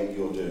why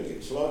you're doing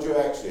it. So long as you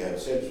actually have a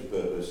sense of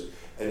purpose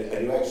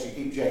and you actually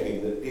keep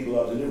checking that people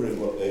are delivering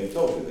what they've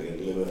told you they're going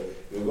to deliver,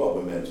 you've got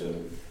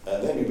momentum,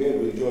 then you'll be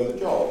able to enjoy the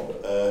job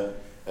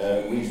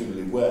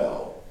reasonably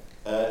well.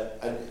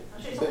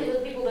 Actually, something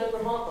that people don't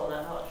remark on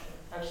that much,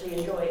 actually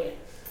enjoying it.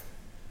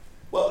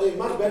 Well, it's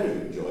much better if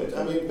you enjoy it.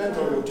 I mean, it depends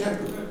on your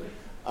temperament.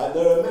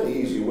 There are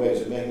many easier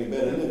ways of making a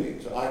better living.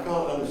 So I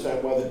can't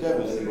understand why the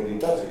devil anybody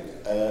does it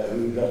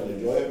who doesn't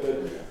enjoy it, but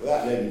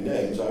without naming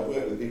names, I've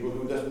worked with people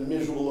who are just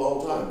miserable the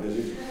whole time because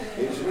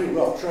it's a really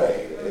rough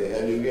trade,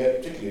 and you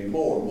get, particularly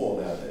more and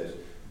more nowadays,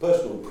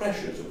 personal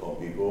pressures upon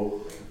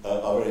people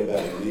are very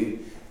bad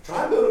indeed.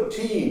 Try and build a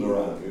team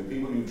around you,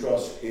 people you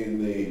trust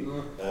in the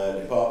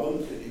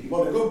department. If you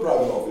want a good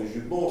private office,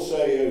 you've more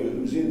say over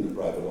who's in the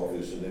private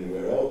office than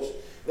anywhere else.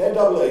 They're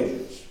double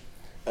agents.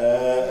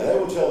 They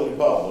will tell the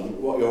department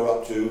what you're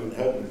up to and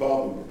help the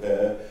department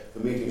prepare for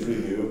meetings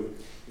with you.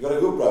 You've got a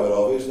good private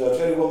office, they'll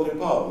tell you what the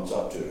department's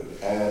up to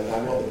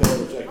and what the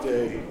permanent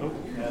secretary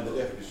and the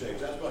deputy secretary.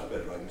 That's much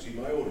better, I can see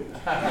my audience.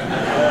 I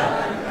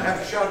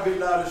have to shout a bit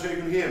louder so you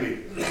can hear me.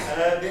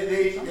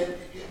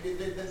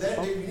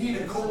 You need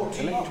a core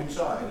team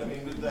inside. I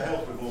mean, with the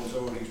health reforms I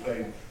already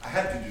explained, I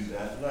had to do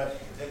that.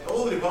 And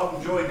all the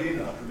department joined in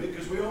after a bit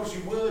because we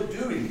obviously were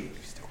doing it.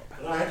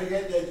 And I had to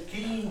get that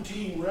keen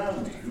team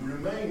round me who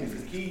remained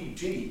the key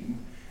team,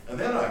 and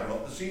then I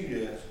got the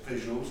senior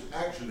officials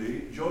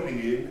actually joining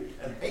in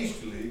and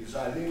hastily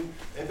deciding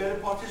they better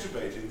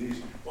participate in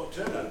these, what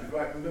turned out to be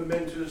quite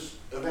momentous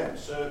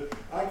events. So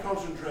I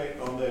concentrate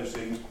on those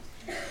things.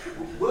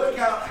 Work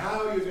out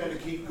how you're going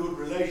to keep good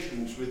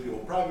relations with your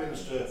Prime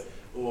Minister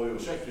or your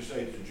Secretary of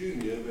State to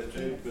Junior, but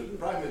the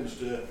Prime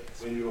Minister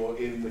when you're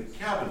in the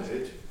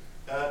Cabinet,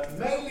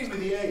 mainly with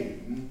the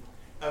aim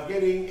of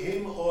getting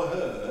him or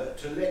her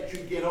to let you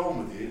get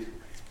on with it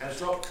and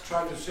stop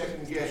trying to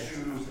second guess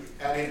you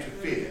and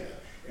interfere.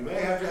 You may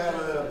have to have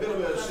a bit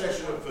of a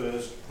session at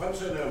first. Once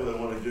they know what they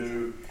want to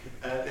do,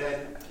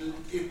 then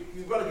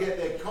you've got to get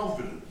their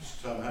confidence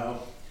somehow.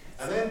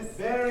 And then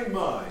bear in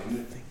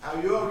mind how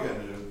you're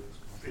going to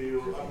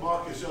feel,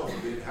 mark yourself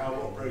a bit,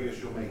 what progress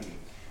you're making.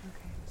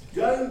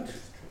 Don't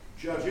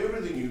judge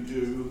everything you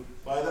do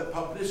by the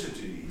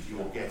publicity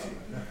you're getting.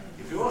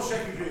 If you're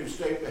Secretary of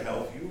State for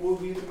Health, you will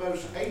be the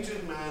most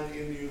hated man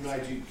in the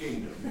United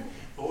Kingdom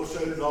for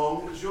so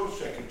long as you're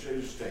Secretary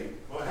of State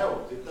for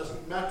Health. It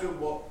doesn't matter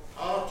what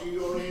party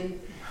you're in.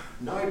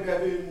 Nye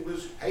Bevan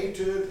was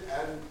hated,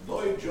 and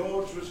Lloyd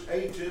George was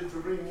hated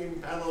for bringing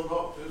in panel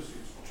doctors,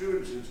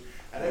 insurances,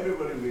 and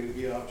everybody will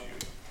be after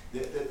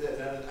you.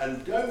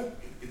 And don't,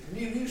 if the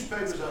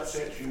newspapers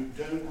upset you,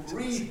 don't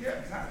read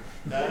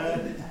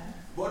them.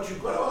 What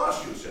you've got to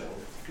ask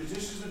yourself, because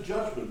this is a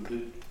judgment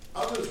that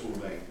others will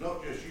make,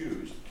 not just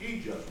you, it's the key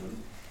judgment.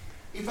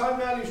 If I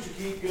manage to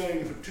keep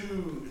going for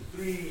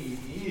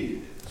 2-3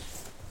 years,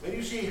 when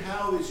you see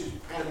how this is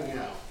panning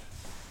out,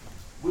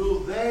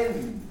 will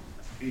then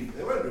be,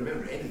 they won't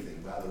remember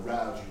anything about the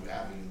rows you were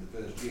having in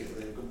the first year.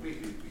 They'll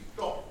completely be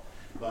stopped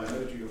by most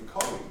of your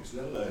colleagues,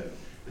 let alone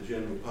the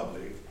general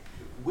public.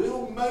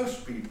 Will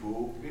most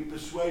people be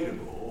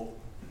persuadable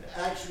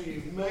that actually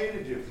you've made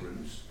a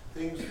difference?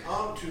 Things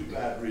aren't too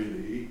bad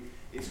really,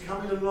 it's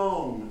coming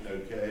along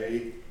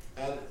okay,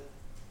 and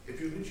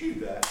if you've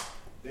achieved that,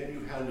 then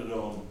you've handed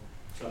on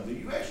something,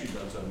 you've actually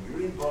done something,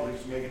 you're in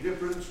politics to make a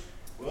difference,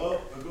 well,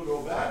 for good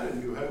or bad,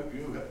 and you hope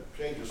you have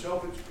changed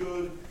yourself, it's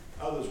good,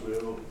 others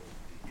will,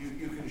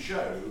 you can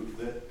show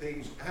that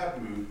things have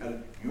moved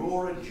and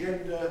your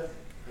agenda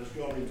has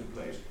gone into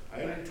place.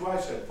 I only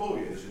twice had 4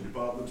 years in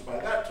departments. By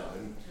that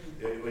time,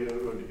 you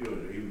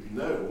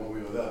know one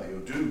way or the other, you're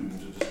doomed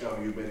to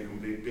discover you've made a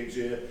complete pig's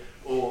ear,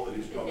 or that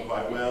it's gone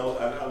quite well,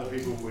 and other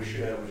people will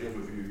share whichever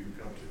view you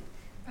come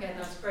to. Yeah,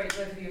 that's great.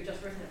 Both of you have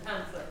just written a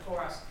pamphlet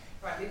for us.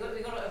 Right, we've got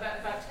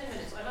about 10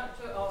 minutes. I'd like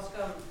to ask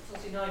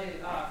Tulsi Naidu,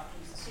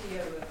 who's the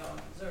CEO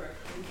of Zurich,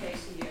 UK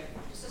CEO,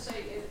 just to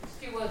say a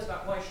few words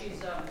about why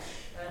she's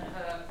and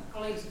her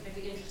colleagues are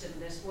particularly interested in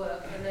this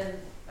work, and then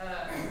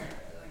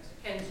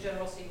Ken's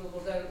generosity will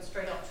go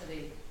straight up to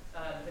the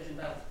division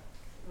belt.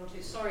 I want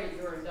to sorry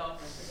you're in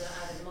darkness, because it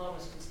added a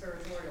marvellous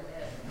conspiratorial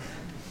air.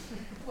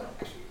 Well,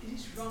 actually, it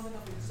is strong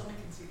enough because I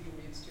can see the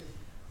audience too.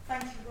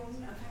 Thank you, Ron,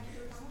 and thank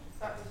you, everyone.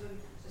 That was an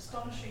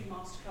astonishing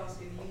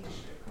masterclass in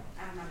leadership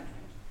and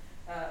management.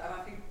 And I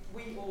think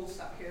we all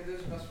sat here,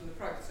 those of us from the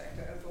private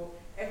sector, and thought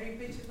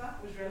every bit of that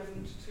was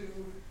relevant to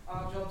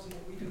our jobs and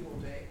what we do all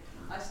day.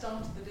 I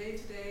started the day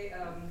today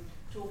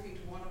talking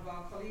to one of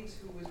our colleagues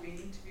who was being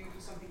interviewed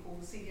for something called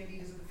the Senior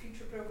Leaders of the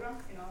Future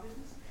program in our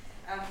business.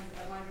 And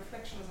my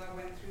reflection as I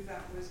went through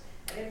that was,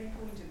 at every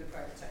point in the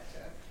private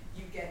sector,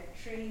 you get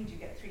trained, you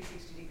get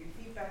 360-degree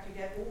feedback, you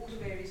get all the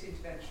various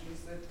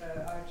interventions that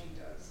IFG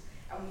does,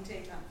 and we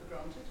take that for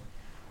granted.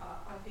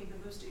 I think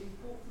the most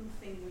important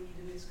thing we need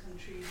in this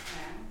country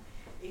now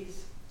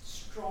is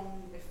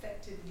strong,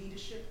 effective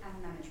leadership and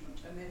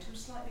management. And they're two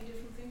slightly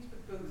different things,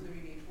 but both are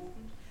really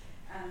important.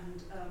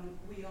 And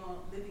we are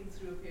living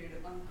through a period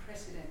of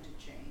unprecedented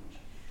change,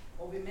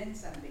 of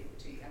immense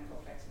ambiguity and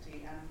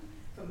complexity. And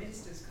for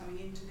ministers coming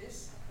into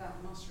this, that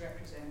must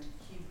represent a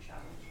huge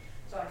challenge.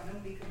 So I can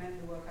only commend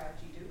the work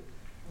IFG do.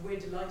 We're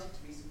delighted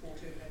to be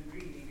supportive and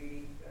really,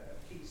 really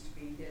pleased to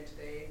be here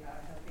today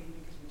helping,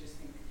 because we just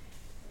think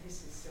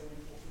this is so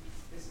important.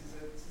 This is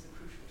a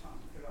crucial time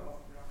to fill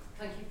our bureaucracy.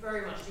 Thank you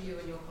very much to you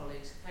and your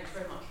colleagues. Thanks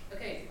very much.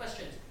 Okay,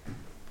 questions?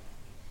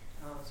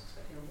 I was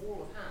expecting a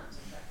wall of hands,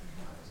 in fact.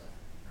 I was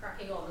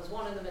cracking on. There's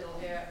one in the middle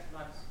here, and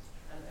one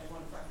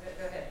front.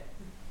 Go ahead.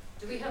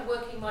 Do we have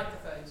working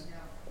microphones?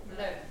 No.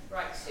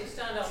 Right, so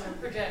stand up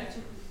and project.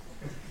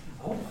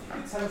 I wonder if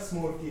you could tell us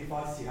more of the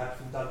advice you had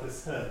from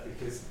Douglas Hurd,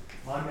 because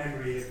my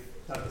memory of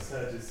Douglas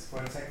Hurd as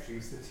Foreign Secretary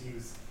was that he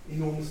was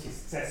enormously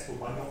successful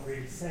by not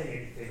really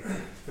saying anything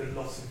for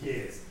lots of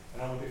years.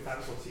 And I wonder if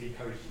that's what he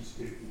encouraged you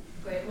to do.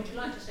 Great. Would you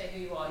like to say who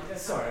you are?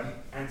 Sorry, I'm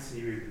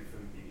Anthony Rubin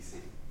from BBC.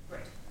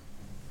 Great.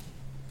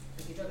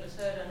 Thank you, Douglas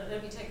Hurd. And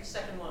let me take the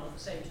second one at the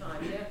same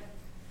time, yeah?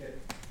 Okay.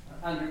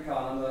 Andrew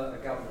Kahn, I'm a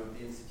governor of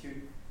the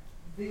Institute.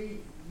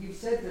 You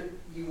said that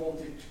you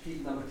wanted to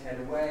keep number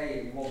 10 away,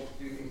 and you wanted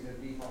to do things in a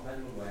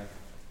departmental way.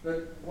 But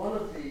one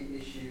of the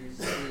issues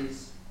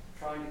is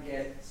trying to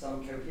get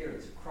some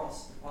coherence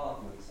across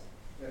departments.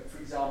 For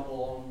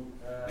example,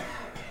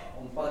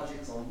 on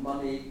budgets, on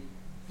money.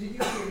 Did you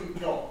feel you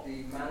got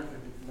the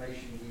management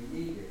information you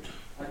needed?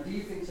 And do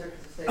you think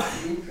Secretary of State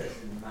would be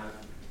interested in the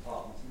management of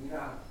departments? And you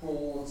now have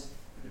boards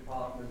for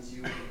departments,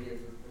 you would be able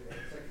to,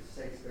 Secretary of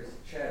State is supposed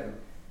to chair them.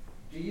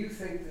 Do you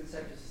think that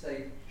Secretary of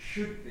State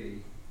should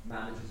be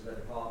managers of a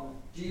department?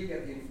 Do you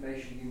get the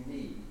information you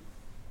need,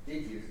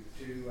 did you,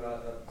 to do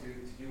what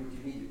you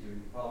need to do in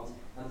departments?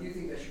 And do you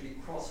think there should be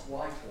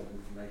cross-Whitehall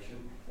information,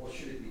 or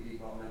should it be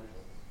departmental?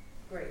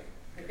 Great.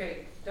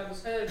 Okay.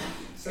 Douglas Hurd,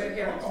 so go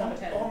here on number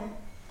 10.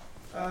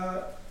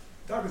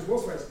 Douglas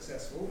was very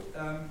successful.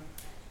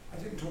 I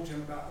didn't talk to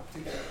him about the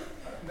particular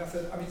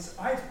method. I mean,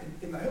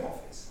 in the Home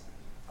Office,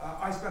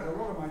 I spent a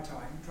lot of my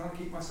time trying to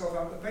keep myself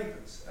out of the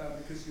papers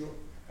because you're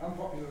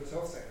unpopular as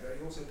Health Secretary,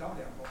 you're also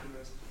doubly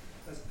unpopular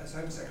as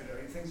Home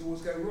Secretary, and things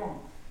always go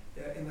wrong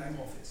in the Home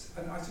Office.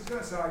 And I was just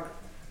going to say,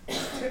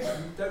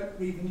 don't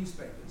read the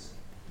newspapers.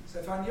 So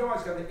if I knew I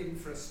was going in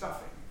for a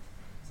stuffing,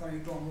 something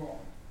had gone wrong,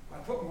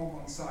 I'd put them on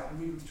one side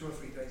and read them 2 or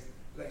 3 days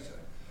later.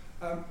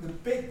 The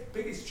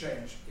biggest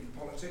change in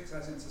politics,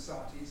 as in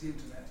society, is the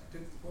internet.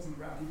 It wasn't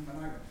around even when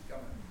I went to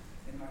government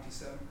in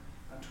 '97,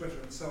 and Twitter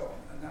and so on,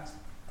 and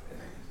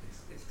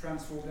it's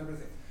transformed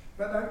everything.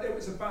 But it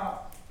was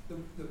about the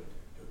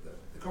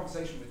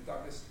conversation with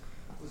Douglas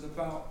was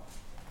about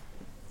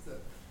the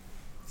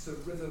sort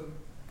of rhythm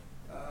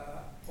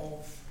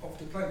of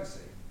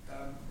diplomacy,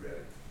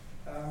 really.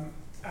 And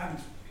I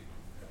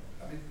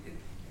mean,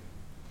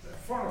 the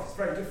Foreign Office is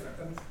very different.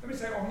 And let me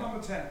say, on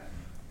number 10,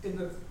 in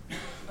the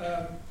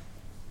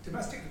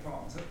domestic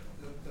departments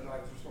that I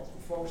was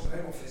responsible for, which is the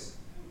Home Office,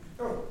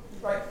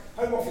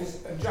 Home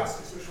Office and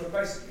Justice, which were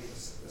basically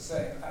the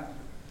same, and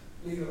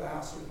Leader of the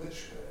House, with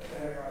which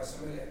area I was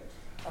familiar.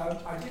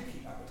 I did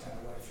keep number 10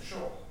 away for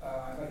sure.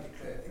 I made it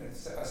clear. You know,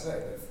 I say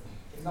that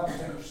if number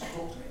 10 was to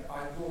talk to me, I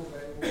was always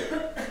available to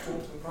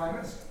talk to the Prime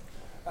Minister.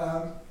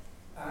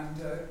 And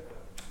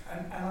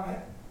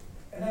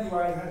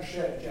anyway, I had a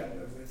shared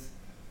agenda with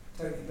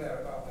Tony Blair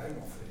about the Home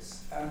Office,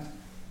 and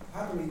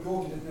happily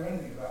Gordon didn't know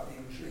anything about the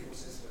English legal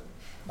system,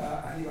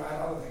 and he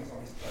had other things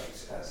on his plate,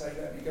 so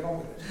let me get on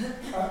with it.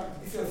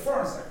 If you're the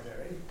Foreign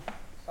Secretary,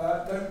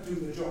 don't do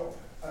the job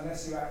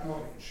unless you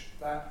acknowledge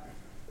that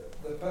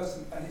the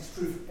person, and it's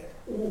true at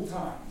all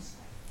times,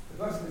 the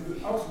person who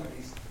ultimately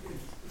is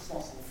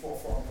responsible for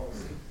foreign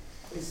policy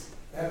is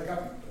the head of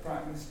government, the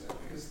Prime Minister,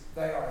 because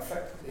they are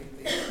effectively,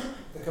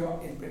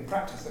 in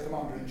practice, the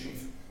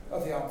Commander-in-Chief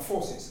of the Armed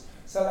Forces.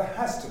 So there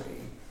has to be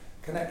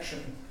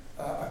connection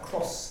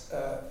across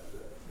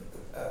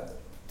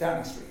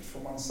Downing Street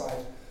from one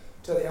side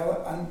to the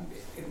other. And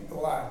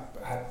I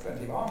had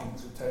plenty of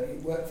arguments with Tony,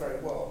 it worked very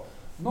well,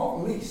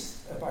 not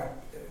least I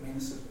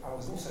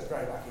was also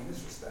very lucky in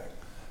this respect.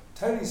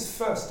 Tony's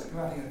first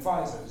diplomatic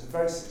advisor, who was a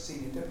very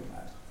senior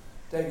diplomat,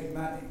 David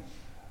Manning,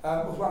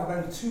 was one of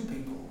only 2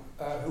 people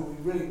who we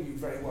really knew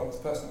very well as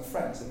personal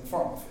friends in the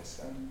Foreign Office,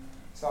 and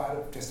so I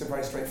had just a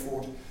very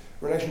straightforward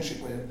relationship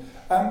with him.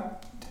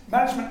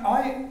 Management,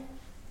 I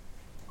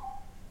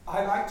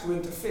like to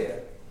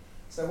interfere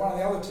So one of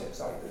the other tips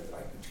I could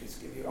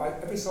just give you,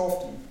 every so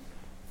often,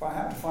 if I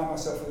happen to find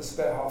myself with a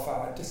spare half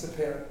hour, I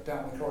disappear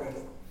down the corridor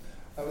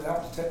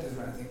without detectives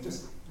or anything,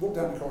 just walk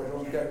down the corridor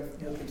and go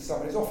walk into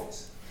somebody's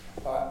office.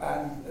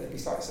 And they'd be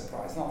slightly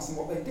surprised and ask them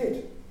what they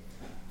did.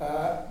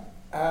 Or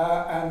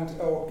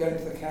go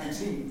into the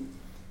canteen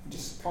and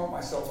just plonk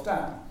myself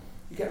down.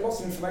 You get lots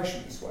of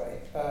information this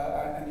way,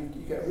 and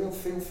you get a real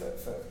feel for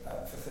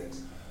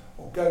things.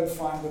 Or go and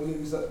find the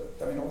loos that,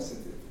 I mean, obviously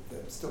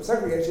they're still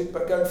segregated,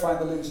 but go and find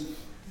the loos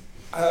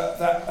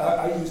that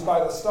are used by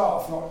the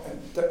staff,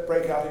 don't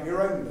break out of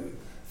your own loo.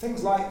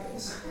 Things like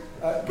this.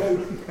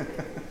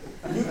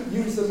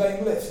 Use the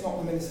main lifts, not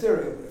the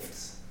ministerial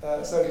lifts.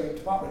 So the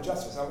Department of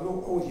Justice, I would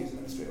always use the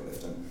ministerial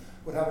lift and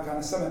would have a kind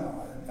of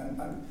seminar.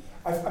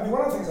 I mean,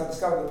 one of the things I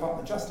discovered in the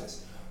Department of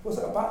Justice was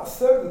that about a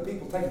third of the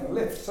people taking a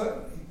lift,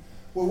 certainly,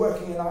 were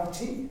working in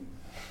IT.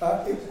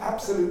 It's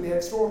absolutely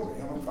extraordinary.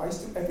 I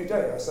used to, every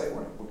day I say,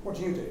 what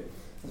do you do?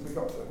 As we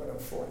got to whatever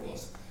floor it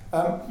was.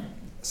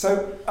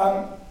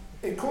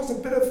 It caused a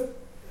bit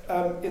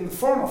of, in the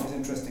Foreign Office,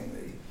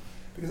 interestingly,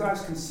 because I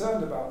was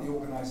concerned about the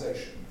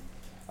organisation,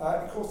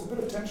 it caused a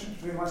bit of tension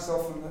between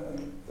myself and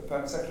the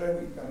Permanent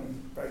Secretary.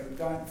 Very good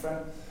guy and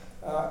friend.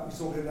 We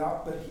sorted it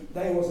out, but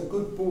there was a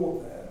good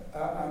board there,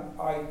 and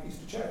I used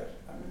to chair it.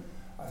 And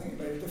I think it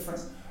made a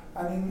difference.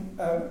 And in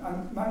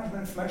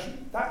management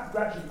information, that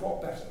gradually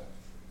got better.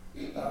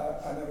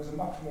 And there was a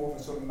much more of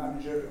a sort of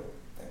managerial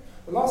thing.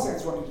 The last thing I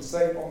just wanted to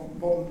say on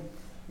modern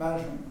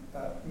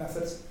management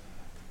methods,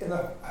 in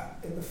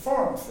the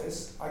Foreign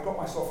Office, I got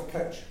myself a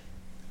coach.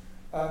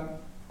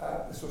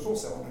 This was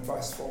also on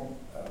advice from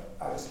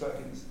Alice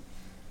Perkins,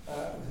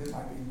 with whom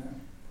I've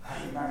been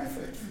happily married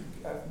for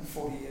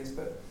 40 years,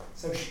 but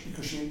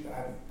because she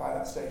had, by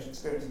that stage,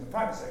 experience in the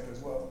private sector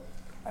as well.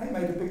 And it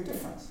made a big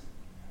difference.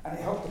 And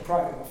it helped the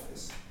private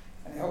office,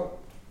 and it helped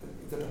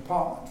the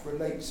department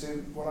relate to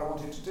what I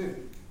wanted to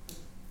do.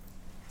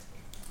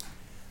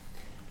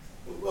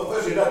 Well,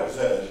 firstly, Douglas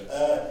Hurd.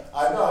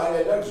 I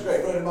know Douglas is a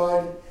great friend of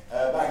mine,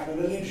 back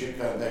in the leadership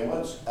campaign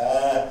once.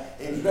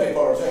 He was a great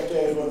Foreign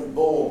Secretary. He wasn't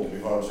born to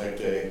be Foreign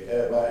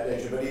Secretary by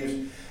nature, but he was,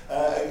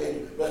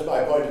 that's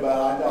my point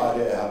about, I had no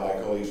idea how my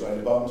colleagues ran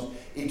departments.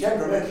 He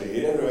temperamentally,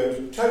 in every way,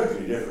 was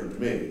totally different to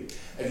me.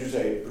 As you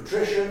say,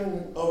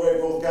 patrician, not very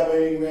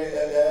forthcoming,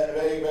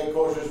 very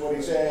cautious what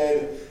he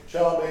said,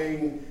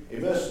 charming,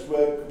 immersed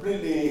work,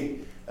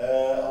 completely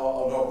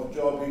on top of the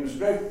job. He was a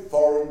great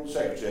Foreign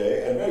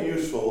Secretary and very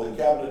useful in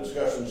cabinet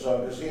discussions,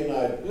 because he and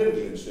I's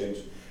political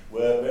instincts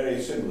were very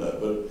similar.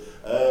 But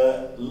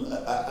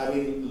I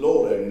mean,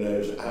 Lord only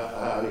knows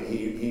how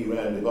he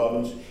ran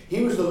departments.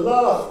 He was the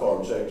last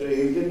Foreign Secretary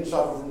who didn't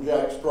suffer from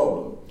Jack's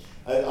problem.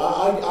 I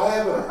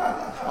have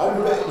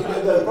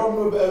the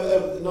problem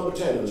of number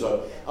 10 and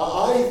so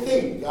on. I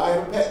think, I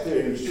have a pet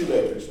theory which is too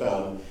late to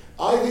expound.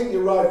 I think the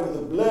arrival of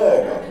the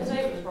Blair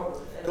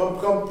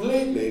government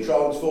completely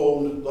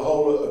transformed the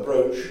whole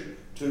approach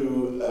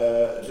to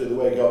the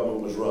way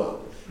government was run.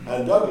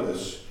 And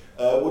Douglas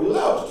would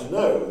allow us to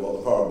know what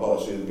the foreign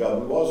policy of the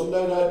government was, and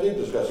no doubt did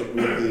discuss it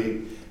with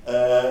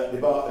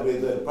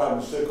the Prime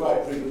Minister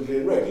quite frequently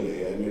and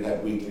regularly, and we'd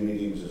have weekly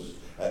meetings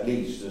at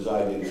least, as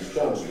I did as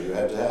Chancellor, you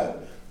had to have.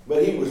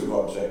 But he was the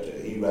Foreign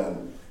Secretary. He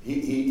ran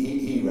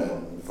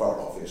the Foreign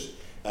Office,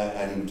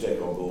 and he would take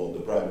on board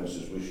the Prime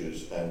Minister's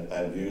wishes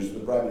and views,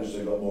 and the Prime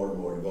Minister got more and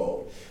more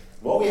involved.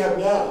 What we have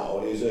now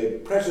is a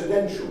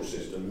presidential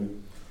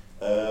system,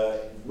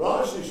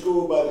 largely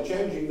schooled by the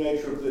changing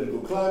nature of political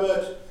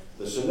climate,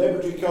 the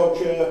celebrity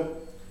culture,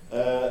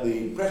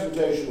 the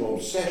presentational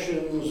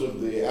obsessions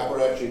of the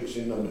apparatchiks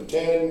in number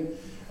 10.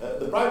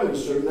 The Prime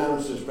Minister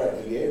announces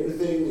practically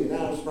everything. The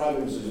announced Prime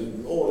Ministers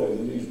in all over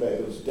the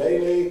newspapers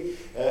daily.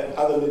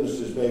 Other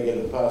ministers may get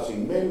a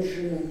passing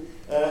mention.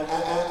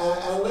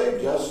 And they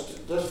just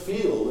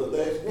feel that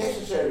it's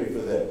necessary for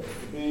them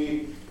to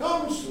be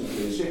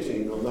constantly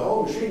sitting on the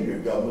whole machinery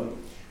of government,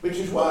 which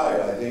is why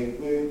I think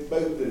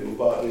both political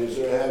parties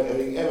are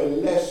having ever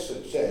less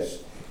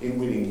success in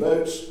winning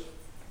votes,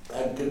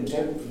 and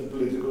contempt for the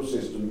political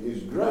system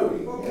is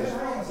growing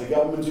as the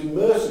government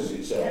immerses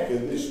itself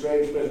in this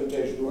strange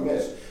presentational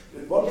mess.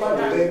 What time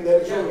do you think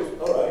that it's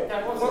all right?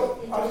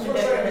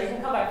 You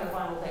can come back to the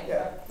final thing.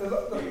 Yeah,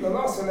 the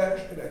last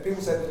election,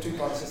 people said the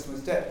two-party system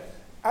was dead.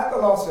 At the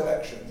last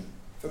election,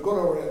 for good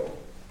or ill,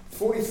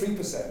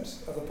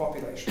 43% of the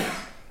population,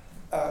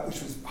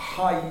 which was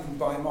high even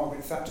by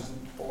Margaret Thatcher's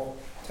or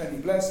Tony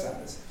Blair's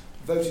standards,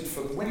 voted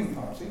for the winning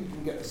party. You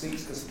didn't get the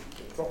seats because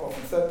it dropped off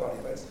in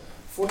third-party votes.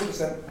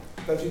 40%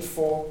 voted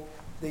for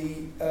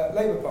the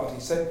Labour Party.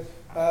 So,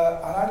 and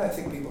I don't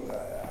think people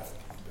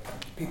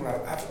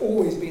have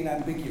always been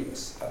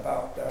ambiguous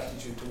about their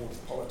attitude towards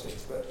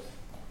politics, but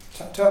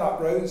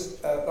turnout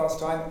rose last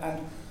time, and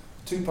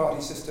the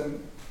two-party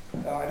system,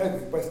 I know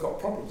we've both got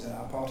problems in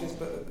our parties,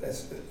 but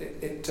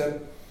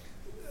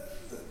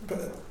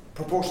the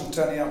proportion of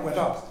turning out went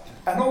up.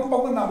 And on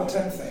the number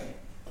 10 thing,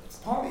 it's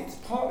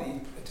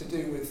partly to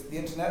do with the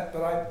internet,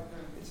 but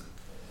it's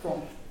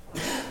gone.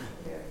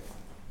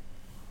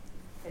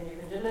 And you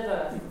can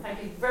deliver.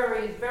 Thank you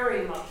very,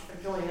 very much for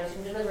joining us. You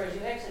can deliver as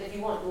you exit. If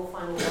you want, you'll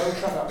find all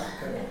each other.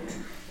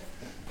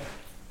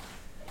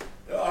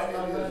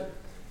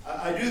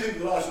 I do think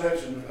the last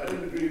election, I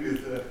don't agree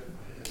with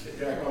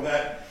Jack on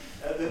that.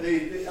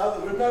 Nobody else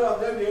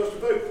to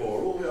vote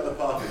for, all the other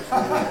parties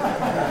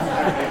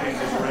in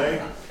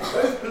disarray.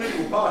 Both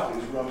political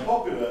parties were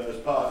unpopular as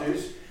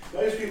parties.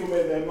 Most people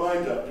made their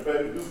mind up to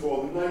vote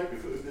before the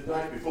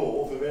night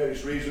before for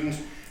various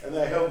reasons, and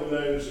they held the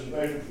nose and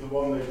voted for the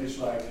one they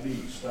disliked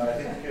least. I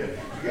think to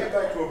get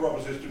back to a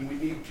proper system, we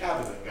need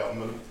cabinet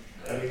government,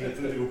 and we need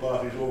political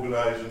parties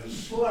organised in a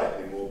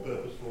slightly more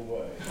purposeful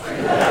way.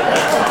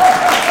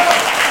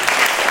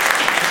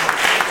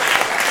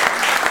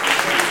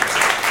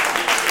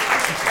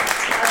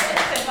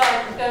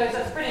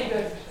 That's pretty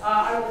good.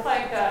 I will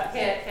thank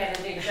Ken and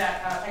indeed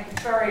Jack. Thank you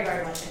very,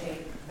 very much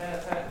indeed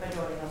for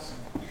joining us.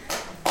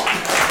 We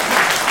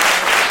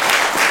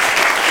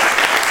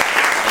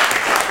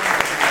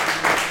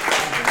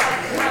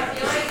have the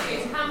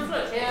IHG's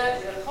pamphlet here,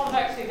 the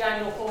contact to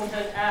Daniel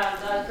Thornton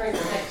and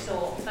Grace next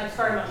door. Thanks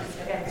very much.